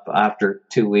give up after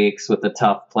 2 weeks with a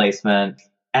tough placement?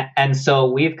 And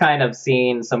so we've kind of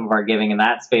seen some of our giving in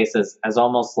that space as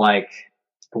almost like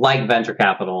venture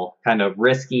capital, kind of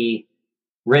risky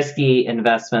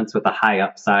investments with a high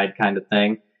upside kind of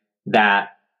thing that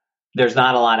there's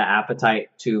not a lot of appetite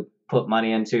to put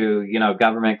money into.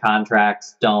 Government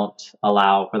contracts don't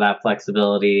allow for that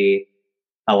flexibility.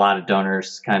 A lot of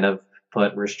donors kind of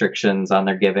put restrictions on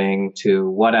their giving to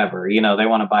whatever, they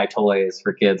want to buy toys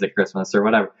for kids at Christmas or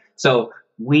whatever. So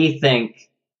we think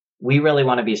we really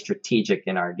want to be strategic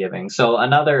in our giving. So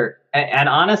and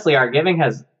honestly, our giving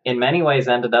has in many ways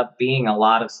ended up being a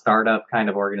lot of startup kind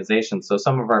of organizations. So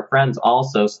some of our friends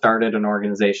also started an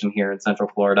organization here in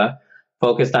Central Florida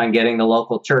focused on getting the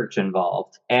local church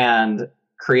involved and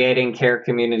creating care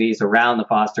communities around the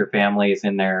foster families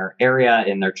in their area,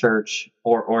 in their church,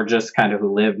 or just kind of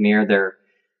who live near their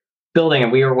building.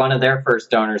 And we were one of their first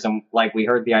donors. And we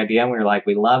heard the idea and we were like,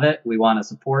 we love it. We want to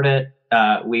support it.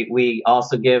 We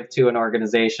also give to an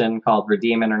organization called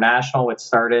Redeem International, which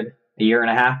started a year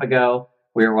and a half ago.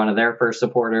 We were one of their first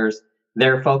supporters.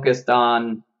 They're focused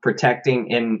on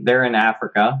protecting they're in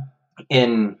Africa,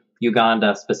 in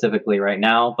Uganda specifically right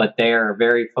now, but they are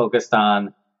very focused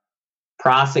on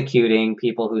prosecuting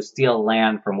people who steal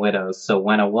land from widows. So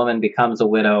when a woman becomes a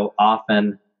widow,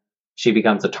 often she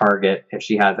becomes a target if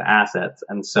she has assets.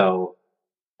 And so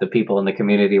the people in the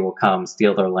community will come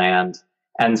steal their land.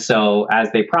 And so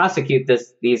as they prosecute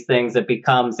these things, it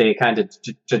becomes a kind of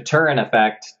deterrent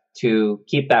effect to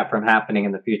keep that from happening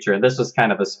in the future. And this was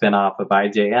kind of a spinoff of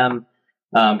IJM,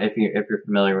 if you're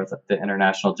familiar with the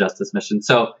International Justice Mission.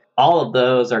 So all of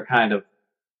those are kind of,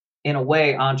 in a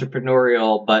way,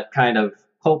 entrepreneurial, but kind of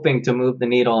hoping to move the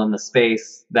needle in the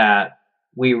space that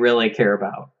we really care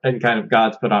about and kind of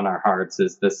God's put on our hearts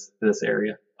is this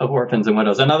area of orphans and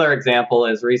widows. Another example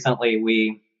is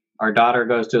recently our daughter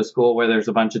goes to a school where there's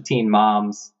a bunch of teen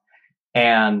moms.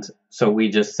 And so we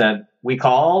just said, we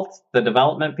called the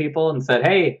development people and said,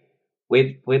 hey,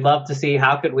 we'd love to see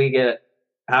how could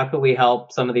we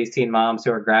help some of these teen moms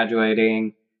who are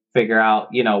graduating figure out,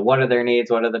 what are their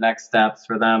needs, what are the next steps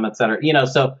for them, et cetera.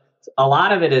 So a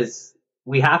lot of it is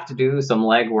we have to do some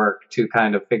legwork to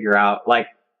kind of figure out, like,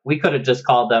 we could have just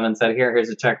called them and said, here's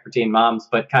a check for teen moms,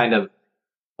 but kind of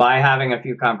by having a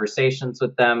few conversations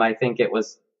with them, I think it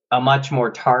was a much more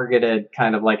targeted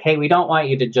kind of like, hey, we don't want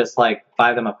you to just like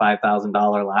buy them a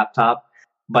 $5,000 laptop,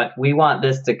 but we want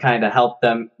this to kind of help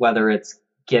them, whether it's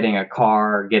getting a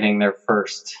car, getting their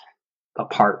first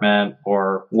apartment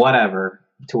or whatever,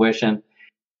 tuition.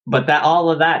 But that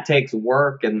all of that takes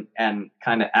work and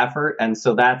kind of effort. And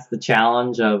so that's the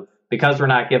challenge of, because we're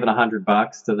not giving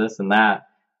 $100 to this and that,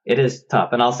 it is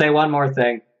tough. And I'll say one more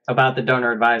thing about the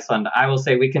donor advised fund. I will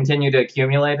say we continue to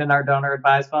accumulate in our donor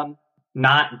advised fund,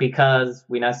 not because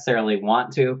we necessarily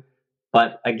want to,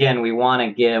 but again, we want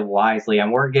to give wisely,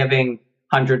 and we're giving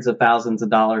hundreds of thousands of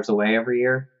dollars away every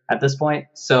year at this point.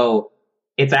 So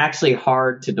it's actually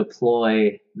hard to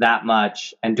deploy that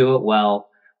much and do it well.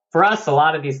 For us, a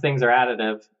lot of these things are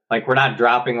additive. Like, we're not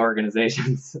dropping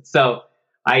organizations. So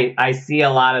I see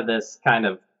a lot of this kind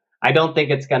of, I don't think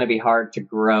it's going to be hard to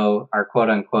grow our quote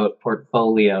unquote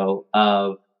portfolio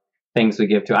of things we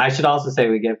give to. I should also say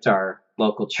we give to our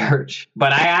local church,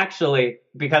 but I actually,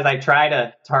 because I try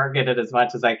to target it as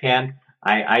much as I can,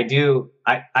 I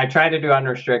try to do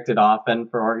unrestricted often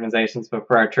for organizations, but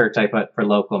for our church, I put for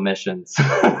local missions.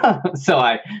 So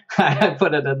I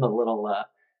put it in the little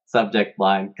subject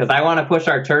line because I want to push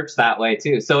our church that way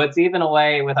too. So it's even a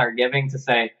way with our giving to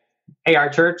say, hey, our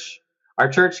church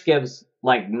gives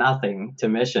like nothing to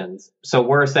missions. So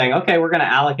we're saying, okay, we're going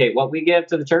to allocate what we give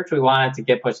to the church. We want it to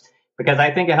get pushed because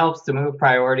I think it helps to move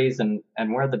priorities and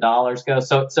where the dollars go.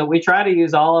 So we try to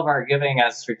use all of our giving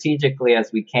as strategically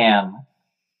as we can.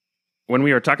 When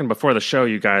we were talking before the show,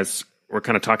 you guys were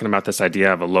kind of talking about this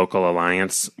idea of a local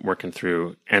alliance working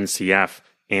through NCF.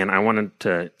 And I wanted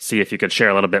to see if you could share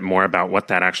a little bit more about what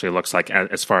that actually looks like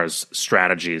as far as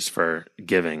strategies for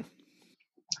giving.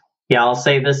 Yeah, I'll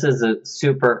say this is a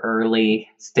super early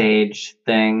stage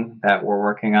thing that we're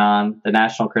working on. The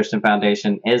National Christian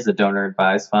Foundation is a donor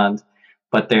advised fund,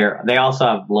 but they also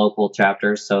have local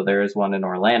chapters. So there is one in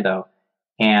Orlando.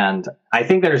 And I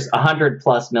think there's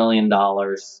 $100+ million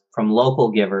from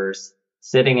local givers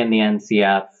sitting in the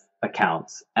NCF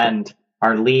accounts. And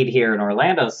our lead here in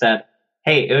Orlando said,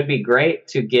 hey, it would be great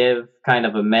to give kind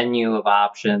of a menu of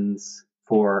options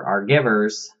for our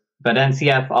givers. But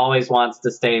NCF always wants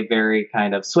to stay very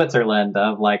kind of Switzerland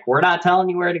of like, we're not telling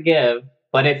you where to give,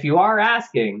 but if you are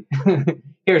asking,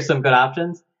 here's some good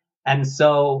options. And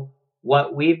so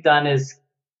what we've done is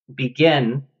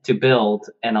begin to build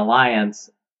an alliance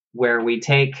where we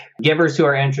take givers who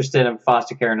are interested in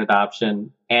foster care and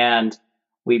adoption, and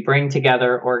we bring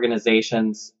together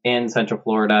organizations in Central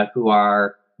Florida who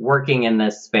are working in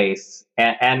this space.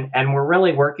 And we're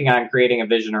really working on creating a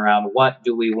vision around what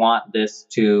do we want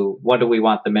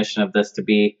the mission of this to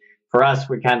be. For us,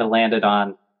 we kind of landed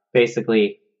on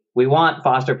basically, we want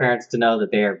foster parents to know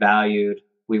that they are valued.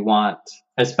 We want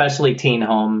especially teen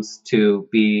homes to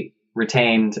be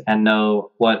retained and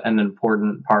know what an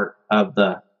important part of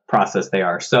the process they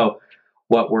are. So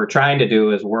what we're trying to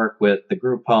do is work with the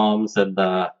group homes and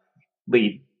the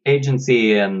lead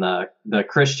agency and the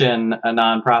Christian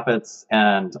nonprofits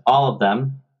and all of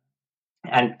them,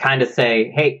 and kind of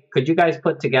say, hey, could you guys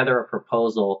put together a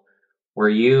proposal where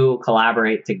you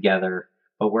collaborate together,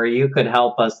 but where you could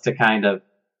help us to kind of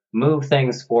move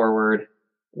things forward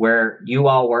where you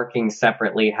all working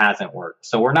separately hasn't worked.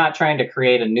 So we're not trying to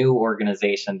create a new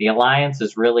organization. The alliance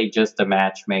is really just a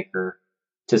matchmaker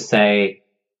to say,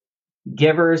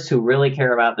 givers who really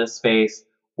care about this space,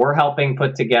 we're helping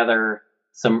put together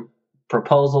some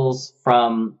proposals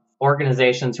from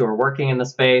organizations who are working in the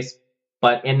space,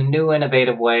 but in new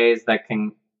innovative ways that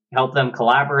can help them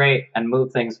collaborate and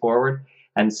move things forward.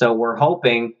 And so we're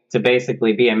hoping to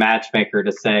basically be a matchmaker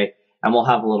to say, and we'll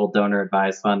have a little donor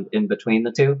advised fund in between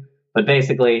the two, but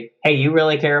basically, hey, you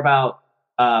really care about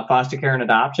foster care and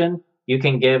adoption? You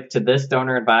can give to this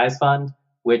donor advised fund,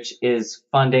 which is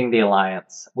funding the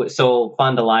alliance. So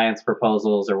fund alliance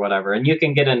proposals or whatever. And you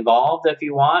can get involved if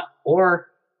you want, or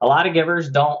a lot of givers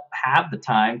don't have the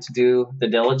time to do the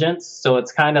diligence. So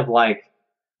it's kind of like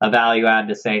a value add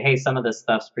to say, hey, some of this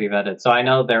stuff's pre-vetted. So I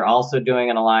know they're also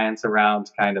doing an alliance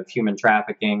around kind of human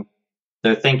trafficking.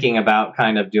 They're thinking about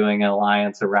kind of doing an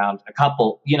alliance around a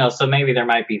couple, so maybe there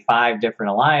might be 5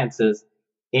 different alliances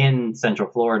in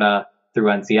Central Florida through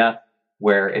NCF,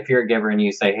 where if you're a giver and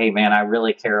you say, hey, man, I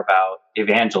really care about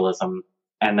evangelism,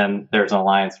 and then there's an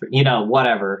alliance for,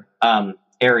 whatever.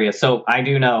 area. So I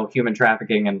do know human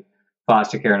trafficking and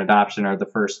foster care and adoption are the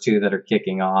first two that are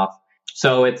kicking off.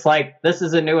 So it's like, this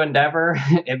is a new endeavor.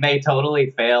 It may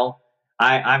totally fail.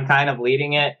 I'm kind of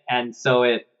leading it. And so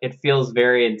it feels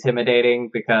very intimidating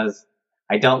because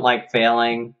I don't like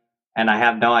failing and I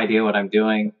have no idea what I'm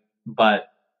doing, but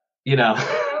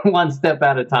one step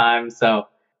at a time. So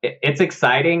it's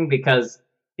exciting because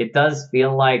it does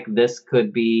feel like this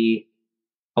could be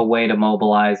a way to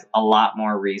mobilize a lot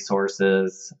more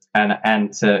resources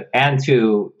and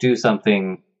to do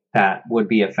something that would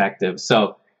be effective.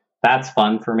 So that's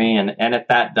fun for me. And if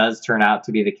that does turn out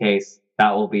to be the case,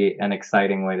 that will be an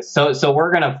exciting way to. So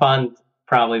we're going to fund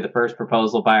probably the first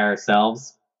proposal by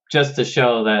ourselves just to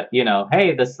show that,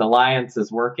 hey, this alliance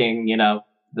is working.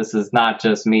 This is not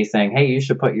just me saying, hey, you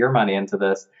should put your money into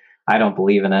this. I don't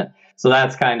believe in it. So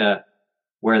that's kind of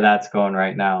where that's going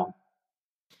right now.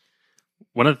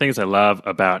 One of the things I love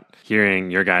about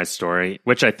hearing your guys' story,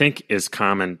 which I think is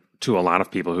common to a lot of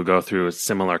people who go through a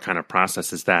similar kind of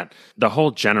process, is that the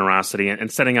whole generosity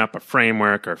and setting up a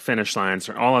framework or finish lines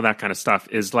or all of that kind of stuff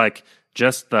is like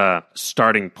just the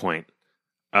starting point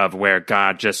of where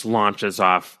God just launches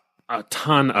off a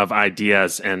ton of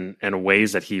ideas and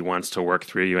ways that he wants to work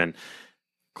through you. And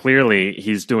clearly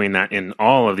he's doing that in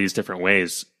all of these different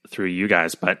ways through you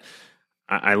guys. But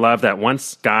I love that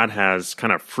once God has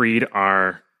kind of freed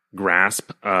our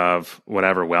grasp of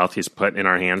whatever wealth he's put in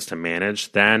our hands to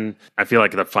manage, then I feel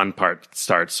like the fun part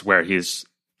starts where he's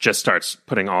just starts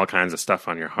putting all kinds of stuff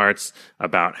on your hearts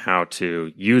about how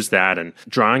to use that and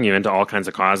drawing you into all kinds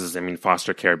of causes. I mean,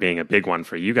 foster care being a big one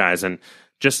for you guys. And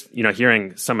just,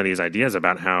 hearing some of these ideas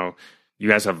about how you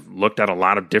guys have looked at a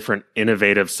lot of different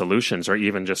innovative solutions, or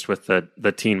even just with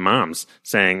the teen moms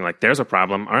saying like, there's a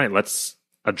problem. All right, let's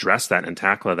address that and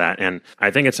tackle that. And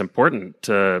I think it's important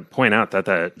to point out that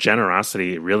the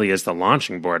generosity really is the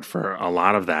launching board for a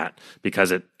lot of that,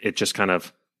 because it just kind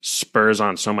of spurs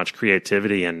on so much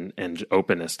creativity and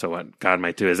openness to what God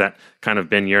might do. Has that kind of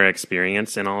been your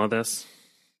experience in all of this?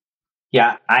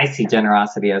 Yeah, I see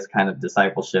generosity as kind of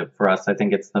discipleship for us. I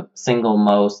think it's the single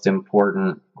most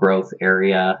important growth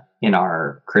area in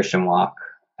our Christian walk.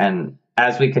 And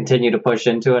as we continue to push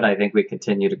into it, I think we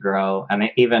continue to grow. I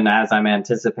mean, even as I'm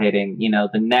anticipating,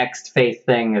 the next faith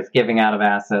thing is giving out of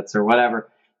assets or whatever,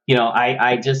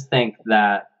 I just think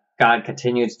that God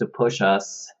continues to push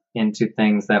us into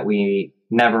things that we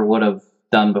never would have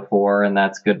done before. And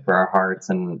that's good for our hearts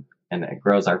and it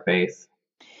grows our faith.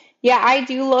 Yeah, I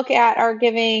do look at our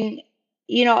giving,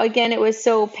 again, it was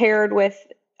so paired with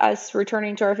us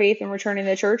returning to our faith and returning to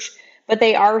the church, but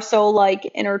they are so like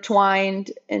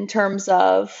intertwined in terms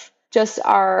of just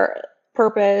our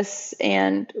purpose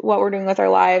and what we're doing with our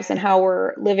lives and how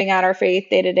we're living out our faith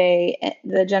day to day.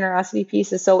 The generosity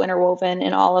piece is so interwoven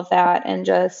in all of that, and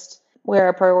just where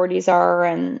our priorities are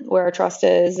and where our trust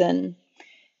is. And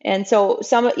so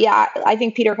I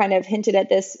think Peter kind of hinted at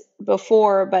this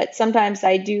before, but sometimes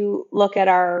I do look at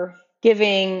our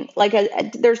giving, like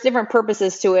there's different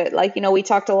purposes to it. Like, we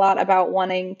talked a lot about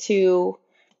wanting to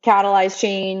catalyze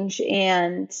change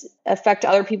and affect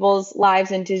other people's lives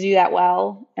and to do that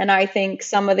well. And I think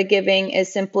some of the giving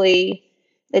is simply,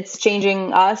 it's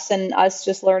changing us and us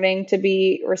just learning to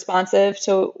be responsive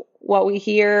to what we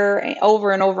hear over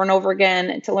and over and over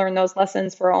again, and to learn those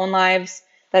lessons for our own lives,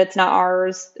 that it's not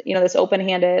ours, this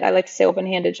open-handed, I like to say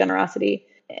open-handed generosity.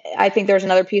 I think there's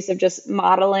another piece of just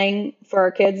modeling for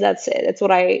our kids. That's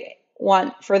what I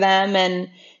want for them.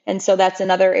 And so that's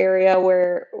another area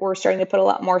where we're starting to put a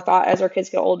lot more thought as our kids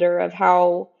get older of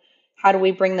how do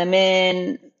we bring them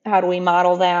in? How do we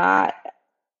model that?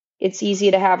 It's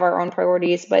easy to have our own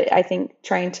priorities, but I think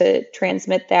trying to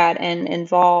transmit that and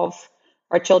involve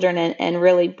our children and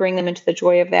really bring them into the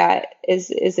joy of that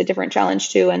is a different challenge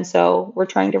too. And so we're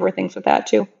trying different things with that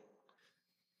too.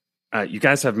 You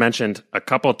guys have mentioned a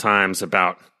couple times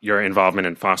about your involvement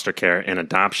in foster care and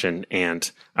adoption, and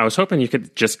I was hoping you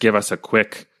could just give us a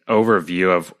quick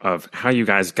overview of how you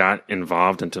guys got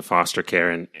involved into foster care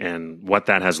and what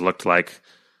that has looked like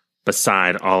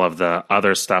beside all of the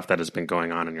other stuff that has been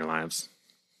going on in your lives.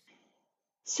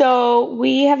 So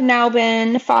we have now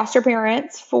been foster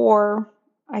parents for,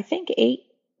 I think, 8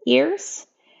 years.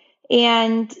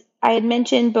 And I had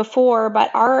mentioned before,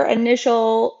 but my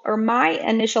initial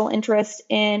interest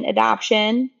in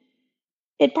adoption,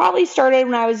 it probably started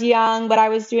when I was young, but I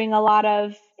was doing a lot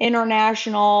of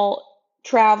international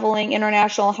traveling,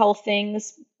 international health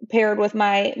things paired with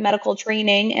my medical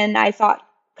training. And I thought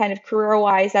kind of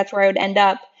career-wise, that's where I would end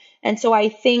up. And so I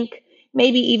think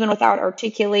maybe even without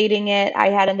articulating it, I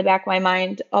had in the back of my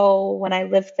mind, when I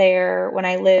live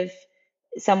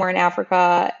somewhere in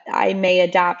Africa, I may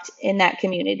adopt in that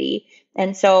community.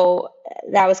 And so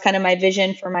that was kind of my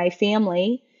vision for my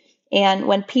family. And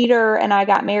when Peter and I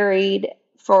got married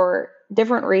for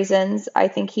different reasons, I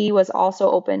think he was also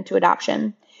open to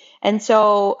adoption. And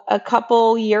so a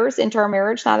couple years into our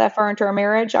marriage, not that far into our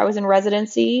marriage, I was in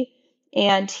residency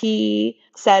and he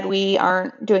said, we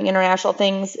aren't doing international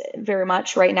things very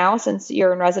much right now since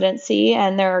you're in residency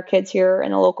and there are kids here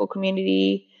in the local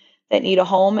community that need a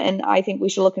home. And I think we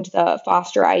should look into the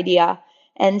foster idea.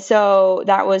 And so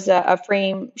that was a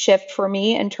frame shift for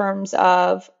me in terms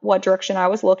of what direction I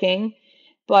was looking.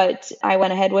 But I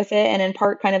went ahead with it. And in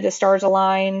part, kind of the stars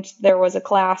aligned. There was a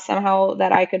class somehow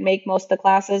that I could make most of the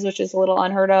classes, which is a little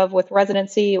unheard of with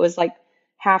residency. It was like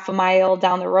half a mile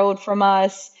down the road from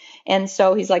us. And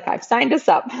so he's like, I've signed us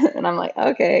up. And I'm like,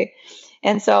 okay.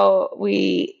 And so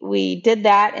we did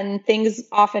that, and things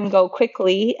often go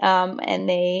quickly. And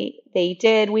they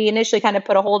did. We initially kind of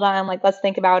put a hold on, like, let's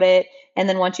think about it. And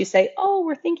then once you say, oh,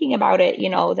 we're thinking about it,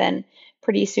 then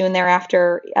pretty soon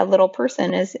thereafter, a little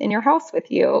person is in your house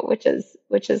with you,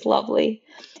 which is lovely.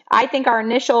 I think our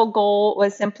initial goal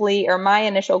was my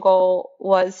initial goal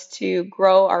was to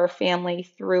grow our family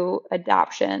through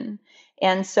adoption.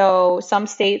 And so some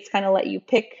states kind of let you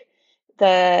pick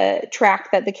the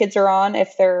track that the kids are on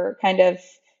if they're kind of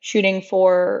shooting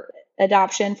for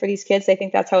adoption for these kids. They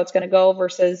think that's how it's going to go,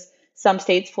 versus some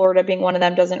states, Florida being one of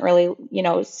them, doesn't really,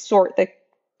 sort the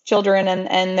children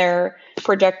and their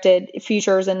projected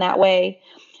futures in that way.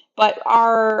 But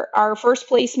our first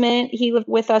placement, he lived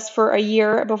with us for a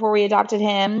year before we adopted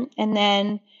him. And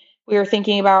then we were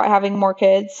thinking about having more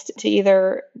kids to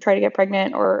either try to get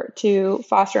pregnant or to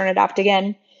foster and adopt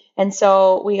again. And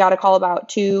so we got a call about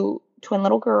 2 twin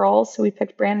little girls. So we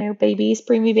picked brand new babies,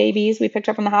 preemie babies. We picked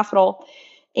up from the hospital,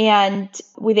 and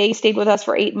they stayed with us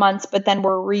for 8 months, but then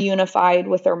were reunified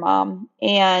with their mom.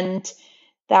 And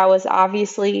that was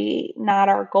obviously not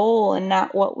our goal and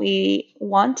not what we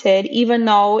wanted, even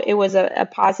though it was a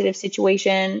positive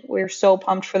situation. We were so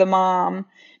pumped for the mom,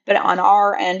 but on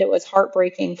our end, it was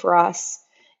heartbreaking for us.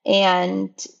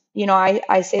 And,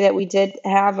 I say that we did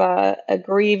have a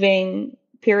grieving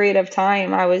period of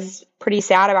time. I was pretty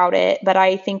sad about it, but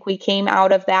I think we came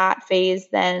out of that phase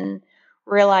then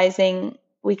realizing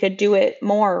we could do it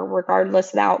more regardless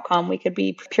of the outcome. We could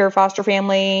be pure foster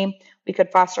family. We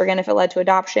could foster again if it led to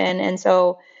adoption. And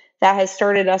so that has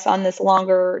started us on this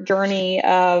longer journey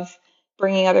of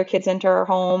bringing other kids into our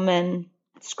home, and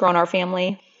it's grown our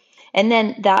family. And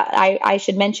then that I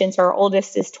should mention, so our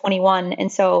oldest is 21.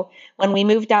 And so when we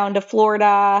moved down to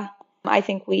Florida, I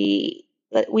think we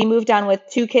moved down with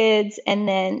 2 kids, and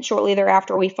then shortly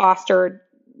thereafter we fostered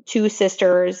 2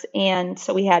 sisters, and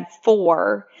so we had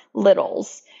 4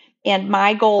 littles. And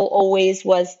my goal always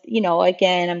was,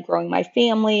 again, I'm growing my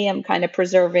family, I'm kind of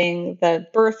preserving the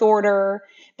birth order.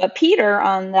 But Peter,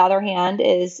 on the other hand,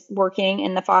 is working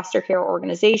in the foster care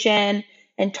organization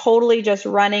and totally just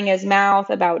running his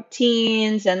mouth about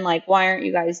teens and like, why aren't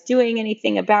you guys doing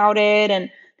anything about it?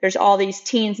 And there's all these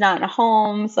teens not in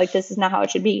homes, like this is not how it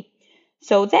should be.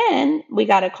 So then we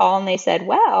got a call and they said,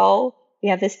 well, we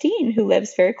have this teen who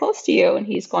lives very close to you and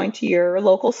he's going to your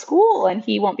local school and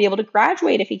he won't be able to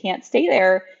graduate if he can't stay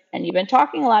there. And you've been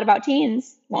talking a lot about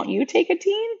teens. Won't you take a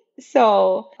teen?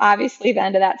 So obviously the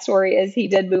end of that story is he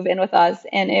did move in with us,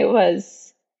 and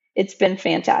it's been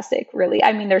fantastic, really.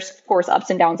 I mean, there's of course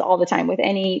ups and downs all the time with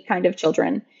any kind of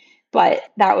children, but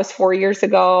that was 4 years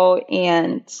ago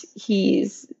and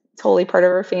he's totally part of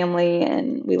our family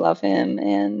and we love him.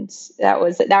 And that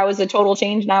was a total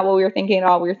change. Not what we were thinking at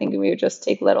all. We were thinking we would just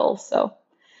take little. So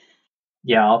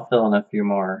yeah, I'll fill in a few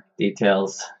more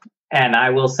details. And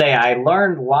I will say I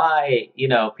learned why,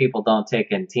 people don't take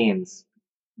in teens.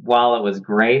 While it was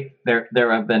great, there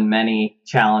have been many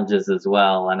challenges as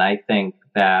well. And I think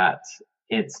that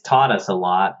it's taught us a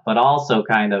lot, but also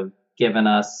kind of given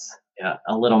us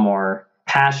a little more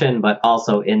passion, but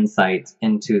also insight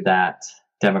into that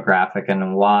demographic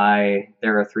and why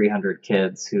there are 300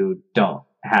 kids who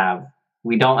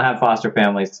we don't have foster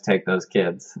families to take those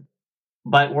kids.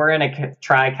 But we're in a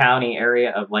tri-county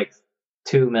area of like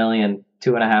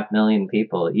 2.5 million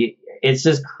people. It's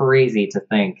just crazy to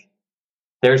think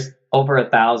there's over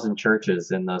 1,000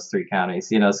 churches in those 3 counties,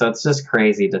 so it's just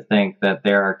crazy to think that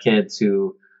there are kids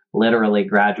who literally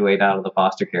graduate out of the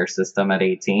foster care system at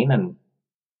 18 and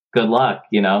good luck.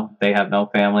 They have no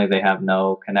family, they have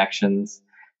no connections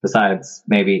besides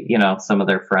maybe, some of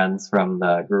their friends from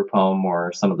the group home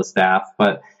or some of the staff.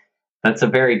 But that's a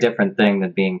very different thing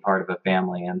than being part of a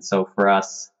family. And so for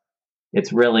us,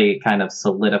 it's really kind of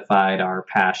solidified our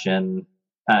passion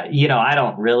I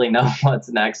don't really know what's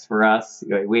next for us.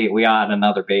 We had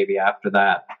another baby after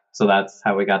that, so that's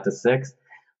how we got to 6.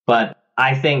 But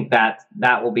I think that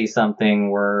will be something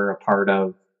we're a part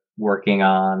of working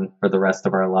on for the rest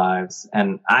of our lives.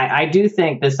 And I do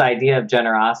think this idea of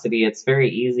generosity, it's very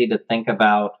easy to think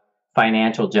about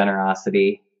financial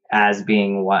generosity as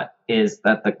being what is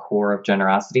at the core of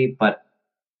generosity. But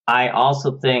I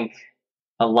also think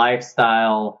a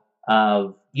lifestyle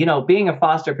of, being a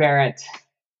foster parent.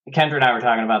 Kendra and I were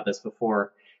talking about this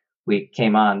before we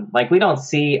came on. Like, we don't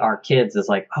see our kids as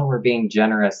like, oh, we're being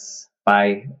generous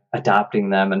by adopting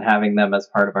them and having them as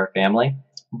part of our family.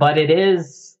 But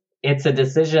it's a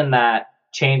decision that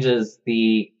changes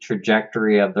the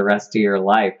trajectory of the rest of your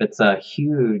life. It's a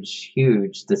huge,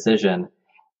 huge decision.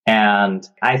 And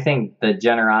I think the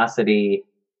generosity,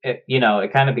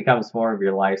 it kind of becomes more of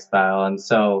your lifestyle. And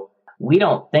so we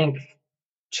don't think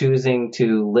choosing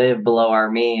to live below our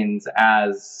means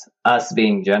as us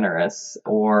being generous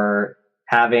or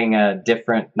having a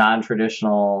different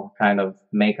non-traditional kind of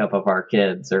makeup of our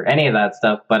kids or any of that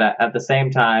stuff. But at the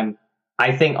same time,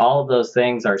 I think all of those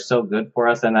things are so good for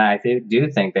us. And I do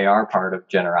think they are part of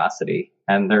generosity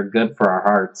and they're good for our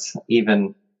hearts,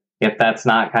 even if that's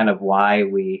not kind of why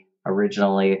we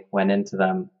originally went into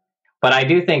them. But I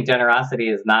do think generosity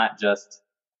is not just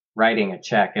writing a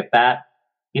check. If that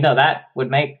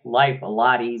would make life a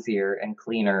lot easier and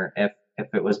cleaner if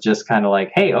it was just kind of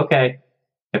like, hey, okay,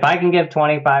 if I can give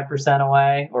 25%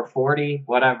 away or 40,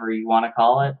 whatever you want to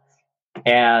call it,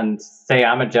 and say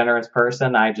I'm a generous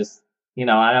person, I just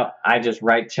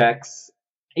write checks.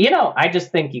 I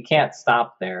just think you can't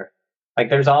stop there. Like,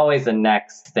 there's always a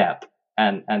next step.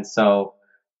 And so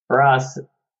for us,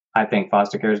 I think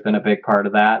foster care has been a big part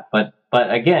of that. But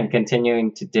again,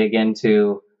 continuing to dig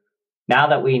into, now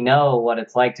that we know what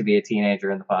it's like to be a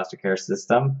teenager in the foster care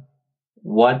system,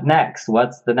 what next?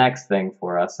 What's the next thing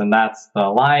for us? And that's the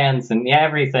alliance, and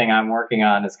everything I'm working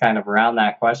on is kind of around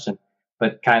that question.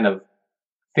 But kind of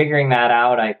figuring that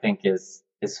out, I think, is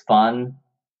fun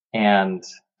and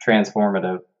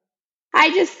transformative. I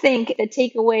just think the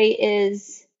takeaway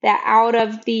is that out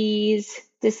of these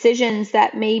decisions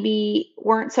that maybe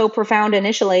weren't so profound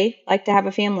initially, like to have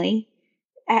a family,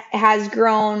 has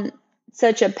grown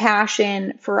such a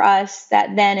passion for us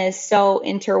that then is so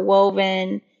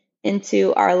interwoven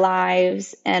into our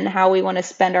lives and how we want to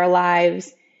spend our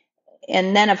lives.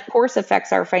 And then, of course,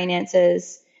 affects our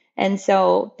finances. And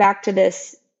so back to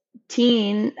this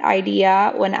teen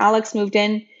idea, when Alex moved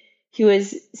in, he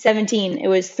was 17. It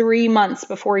was 3 months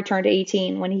before he turned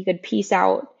 18 when he could peace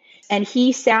out. And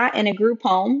he sat in a group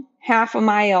home half a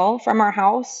mile from our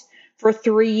house for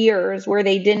 3 years where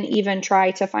they didn't even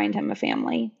try to find him a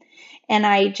family. And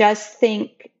I just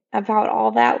think about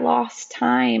all that lost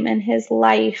time in his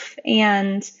life.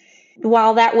 And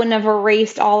while that wouldn't have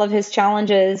erased all of his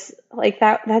challenges, like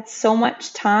that's so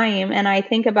much time. And I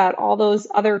think about all those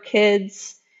other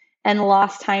kids and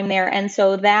lost time there. And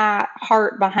so that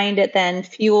heart behind it then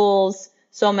fuels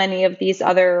so many of these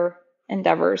other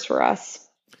endeavors for us.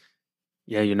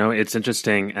 Yeah, it's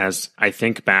interesting as I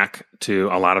think back to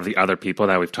a lot of the other people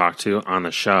that we've talked to on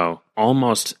the show.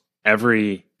 Almost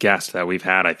every guest that we've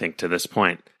had, I think, to this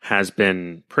point has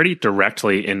been pretty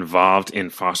directly involved in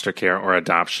foster care or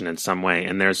adoption in some way.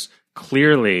 And there's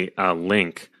clearly a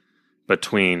link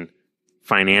between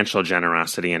financial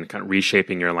generosity and kind of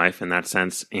reshaping your life in that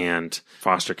sense and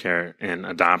foster care and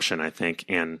adoption, I think.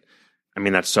 And I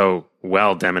mean, that's so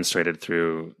well demonstrated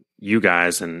through you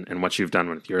guys and what you've done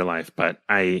with your life. But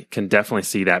I can definitely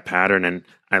see that pattern. And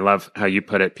I love how you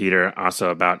put it, Peter, also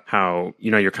about how,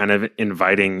 you're kind of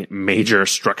inviting major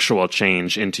structural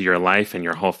change into your life and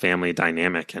your whole family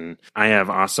dynamic. And I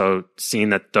have also seen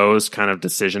that those kind of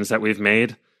decisions that we've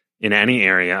made in any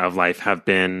area of life have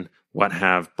been what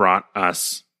have brought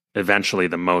us eventually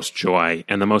the most joy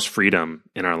and the most freedom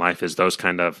in our life, is those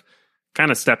kind of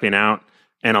stepping out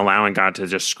and allowing God to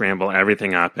just scramble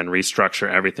everything up and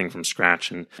restructure everything from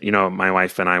scratch. And, my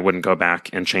wife and I wouldn't go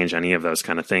back and change any of those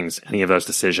kind of things, any of those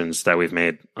decisions that we've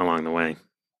made along the way.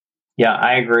 Yeah,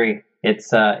 I agree.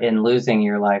 It's in losing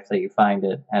your life that you find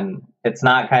it. And it's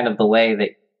not kind of the way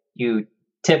that you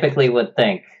typically would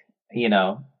think.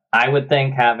 I would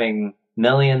think having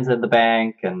millions in the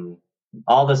bank and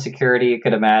all the security you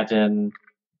could imagine,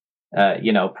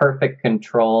 perfect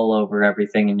control over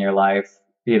everything in your life.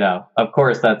 Of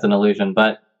course that's an illusion,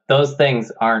 but those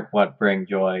things aren't what bring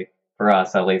joy for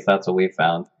us. At least that's what we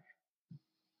found.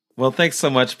 Well, thanks so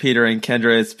much, Peter and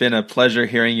Kendra. It's been a pleasure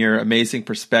hearing your amazing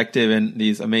perspective and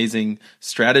these amazing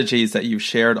strategies that you've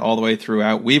shared all the way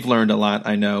throughout. We've learned a lot,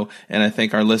 I know, and I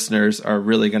think our listeners are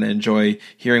really going to enjoy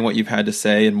hearing what you've had to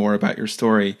say and more about your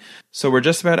story. So we're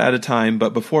just about out of time,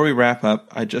 but before we wrap up,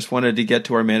 I just wanted to get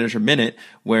to our Manager Minute,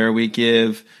 where we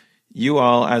give you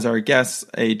all, as our guests,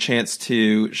 a chance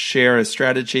to share a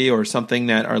strategy or something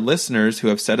that our listeners who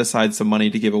have set aside some money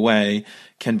to give away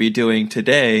can be doing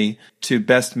today to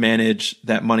best manage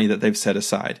that money that they've set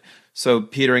aside. So,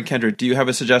 Peter and Kendra, do you have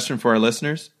a suggestion for our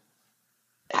listeners?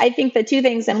 I think the two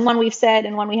things, and one we've said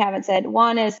and one we haven't said.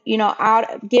 One is,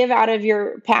 give out of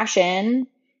your passion,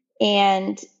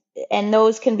 and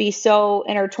those can be so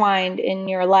intertwined in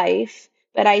your life.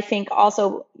 But I think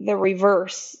also the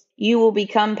reverse, you will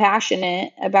become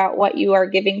passionate about what you are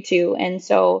giving to. And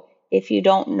so if you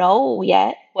don't know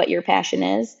yet what your passion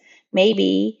is,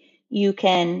 maybe you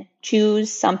can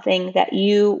choose something that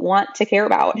you want to care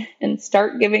about and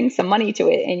start giving some money to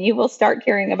it, and you will start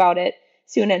caring about it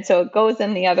soon. And so it goes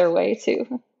in the other way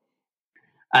too.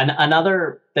 And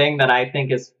another thing that I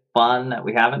think is fun that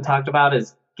we haven't talked about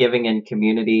is giving in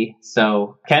community.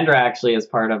 So Kendra actually is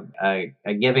part of a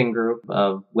giving group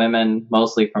of women,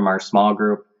 mostly from our small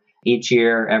group. Each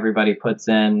year, everybody puts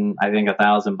in, I think,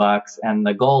 $1,000, and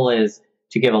the goal is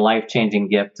to give a life-changing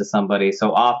gift to somebody.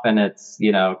 So often it's,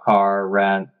 car,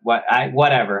 rent,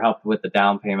 whatever, help with the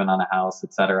down payment on a house,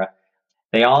 etc.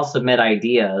 They all submit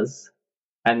ideas,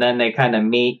 and then they kind of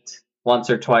meet once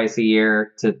or twice a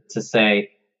year to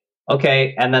say,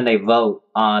 okay, and then they vote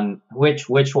on which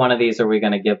one of these are we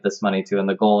going to give this money to. And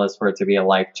the goal is for it to be a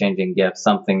life-changing gift,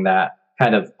 something that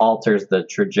kind of alters the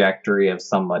trajectory of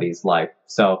somebody's life.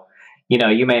 So,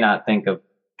 you may not think of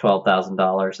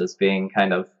 $12,000 as being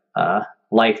kind of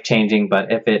life-changing,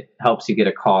 but if it helps you get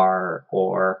a car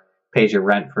or pays your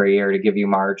rent for a year to give you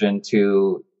margin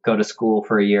to go to school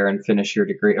for a year and finish your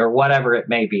degree or whatever it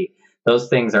may be, those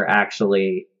things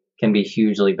can be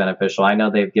hugely beneficial. I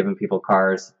know they've given people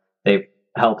cars. They've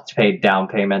helped pay down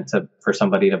payment for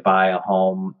somebody to buy a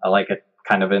home, like a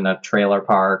kind of in a trailer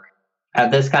park.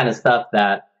 This kind of stuff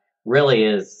that really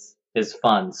is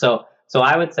fun. So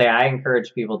I would say I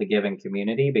encourage people to give in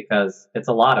community because it's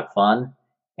a lot of fun.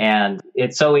 And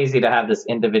it's so easy to have this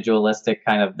individualistic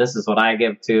kind of, this is what I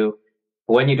give to.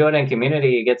 But when you do it in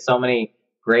community, you get so many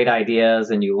great ideas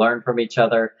and you learn from each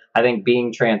other. I think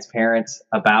being transparent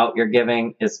about your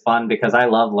giving is fun because I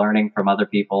love learning from other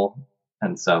people.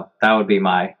 And so that would be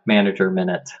my Manager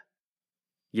Minute.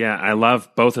 Yeah, I love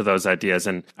both of those ideas.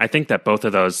 And I think that both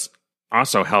of those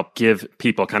also help give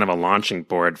people kind of a launching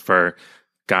board for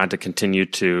God to continue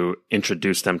to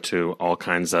introduce them to all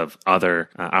kinds of other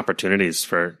opportunities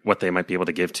for what they might be able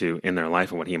to give to in their life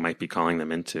and what He might be calling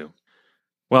them into.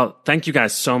 Well, thank you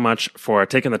guys so much for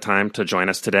taking the time to join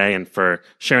us today and for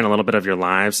sharing a little bit of your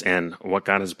lives and what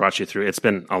God has brought you through. It's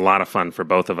been a lot of fun for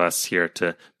both of us here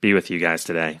to be with you guys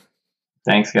today.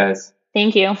 Thanks, guys.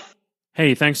 Thank you.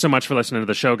 Hey, thanks so much for listening to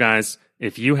the show, guys.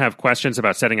 If you have questions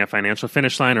about setting a financial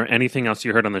finish line or anything else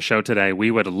you heard on the show today,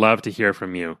 we would love to hear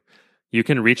from you. You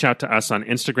can reach out to us on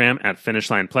Instagram at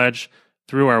FinishLinePledge,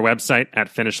 through our website at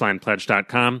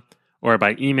finishlinepledge.com, or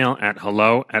by email at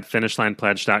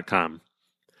hello@finishlinepledge.com.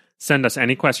 Send us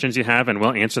any questions you have, and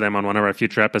we'll answer them on one of our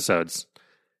future episodes.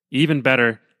 Even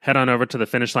better, head on over to the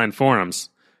Finish Line forums.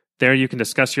 There you can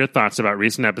discuss your thoughts about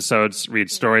recent episodes,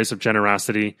 read stories of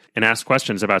generosity, and ask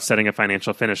questions about setting a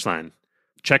financial finish line.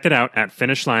 Check it out at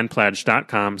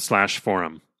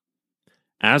finishlinepledge.com/forum.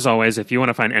 As always, if you want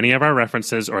to find any of our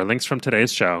references or links from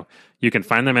today's show, you can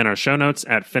find them in our show notes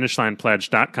at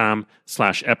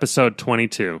finishlinepledge.com/episode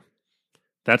 22.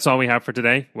 That's all we have for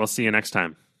today. We'll see you next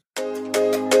time.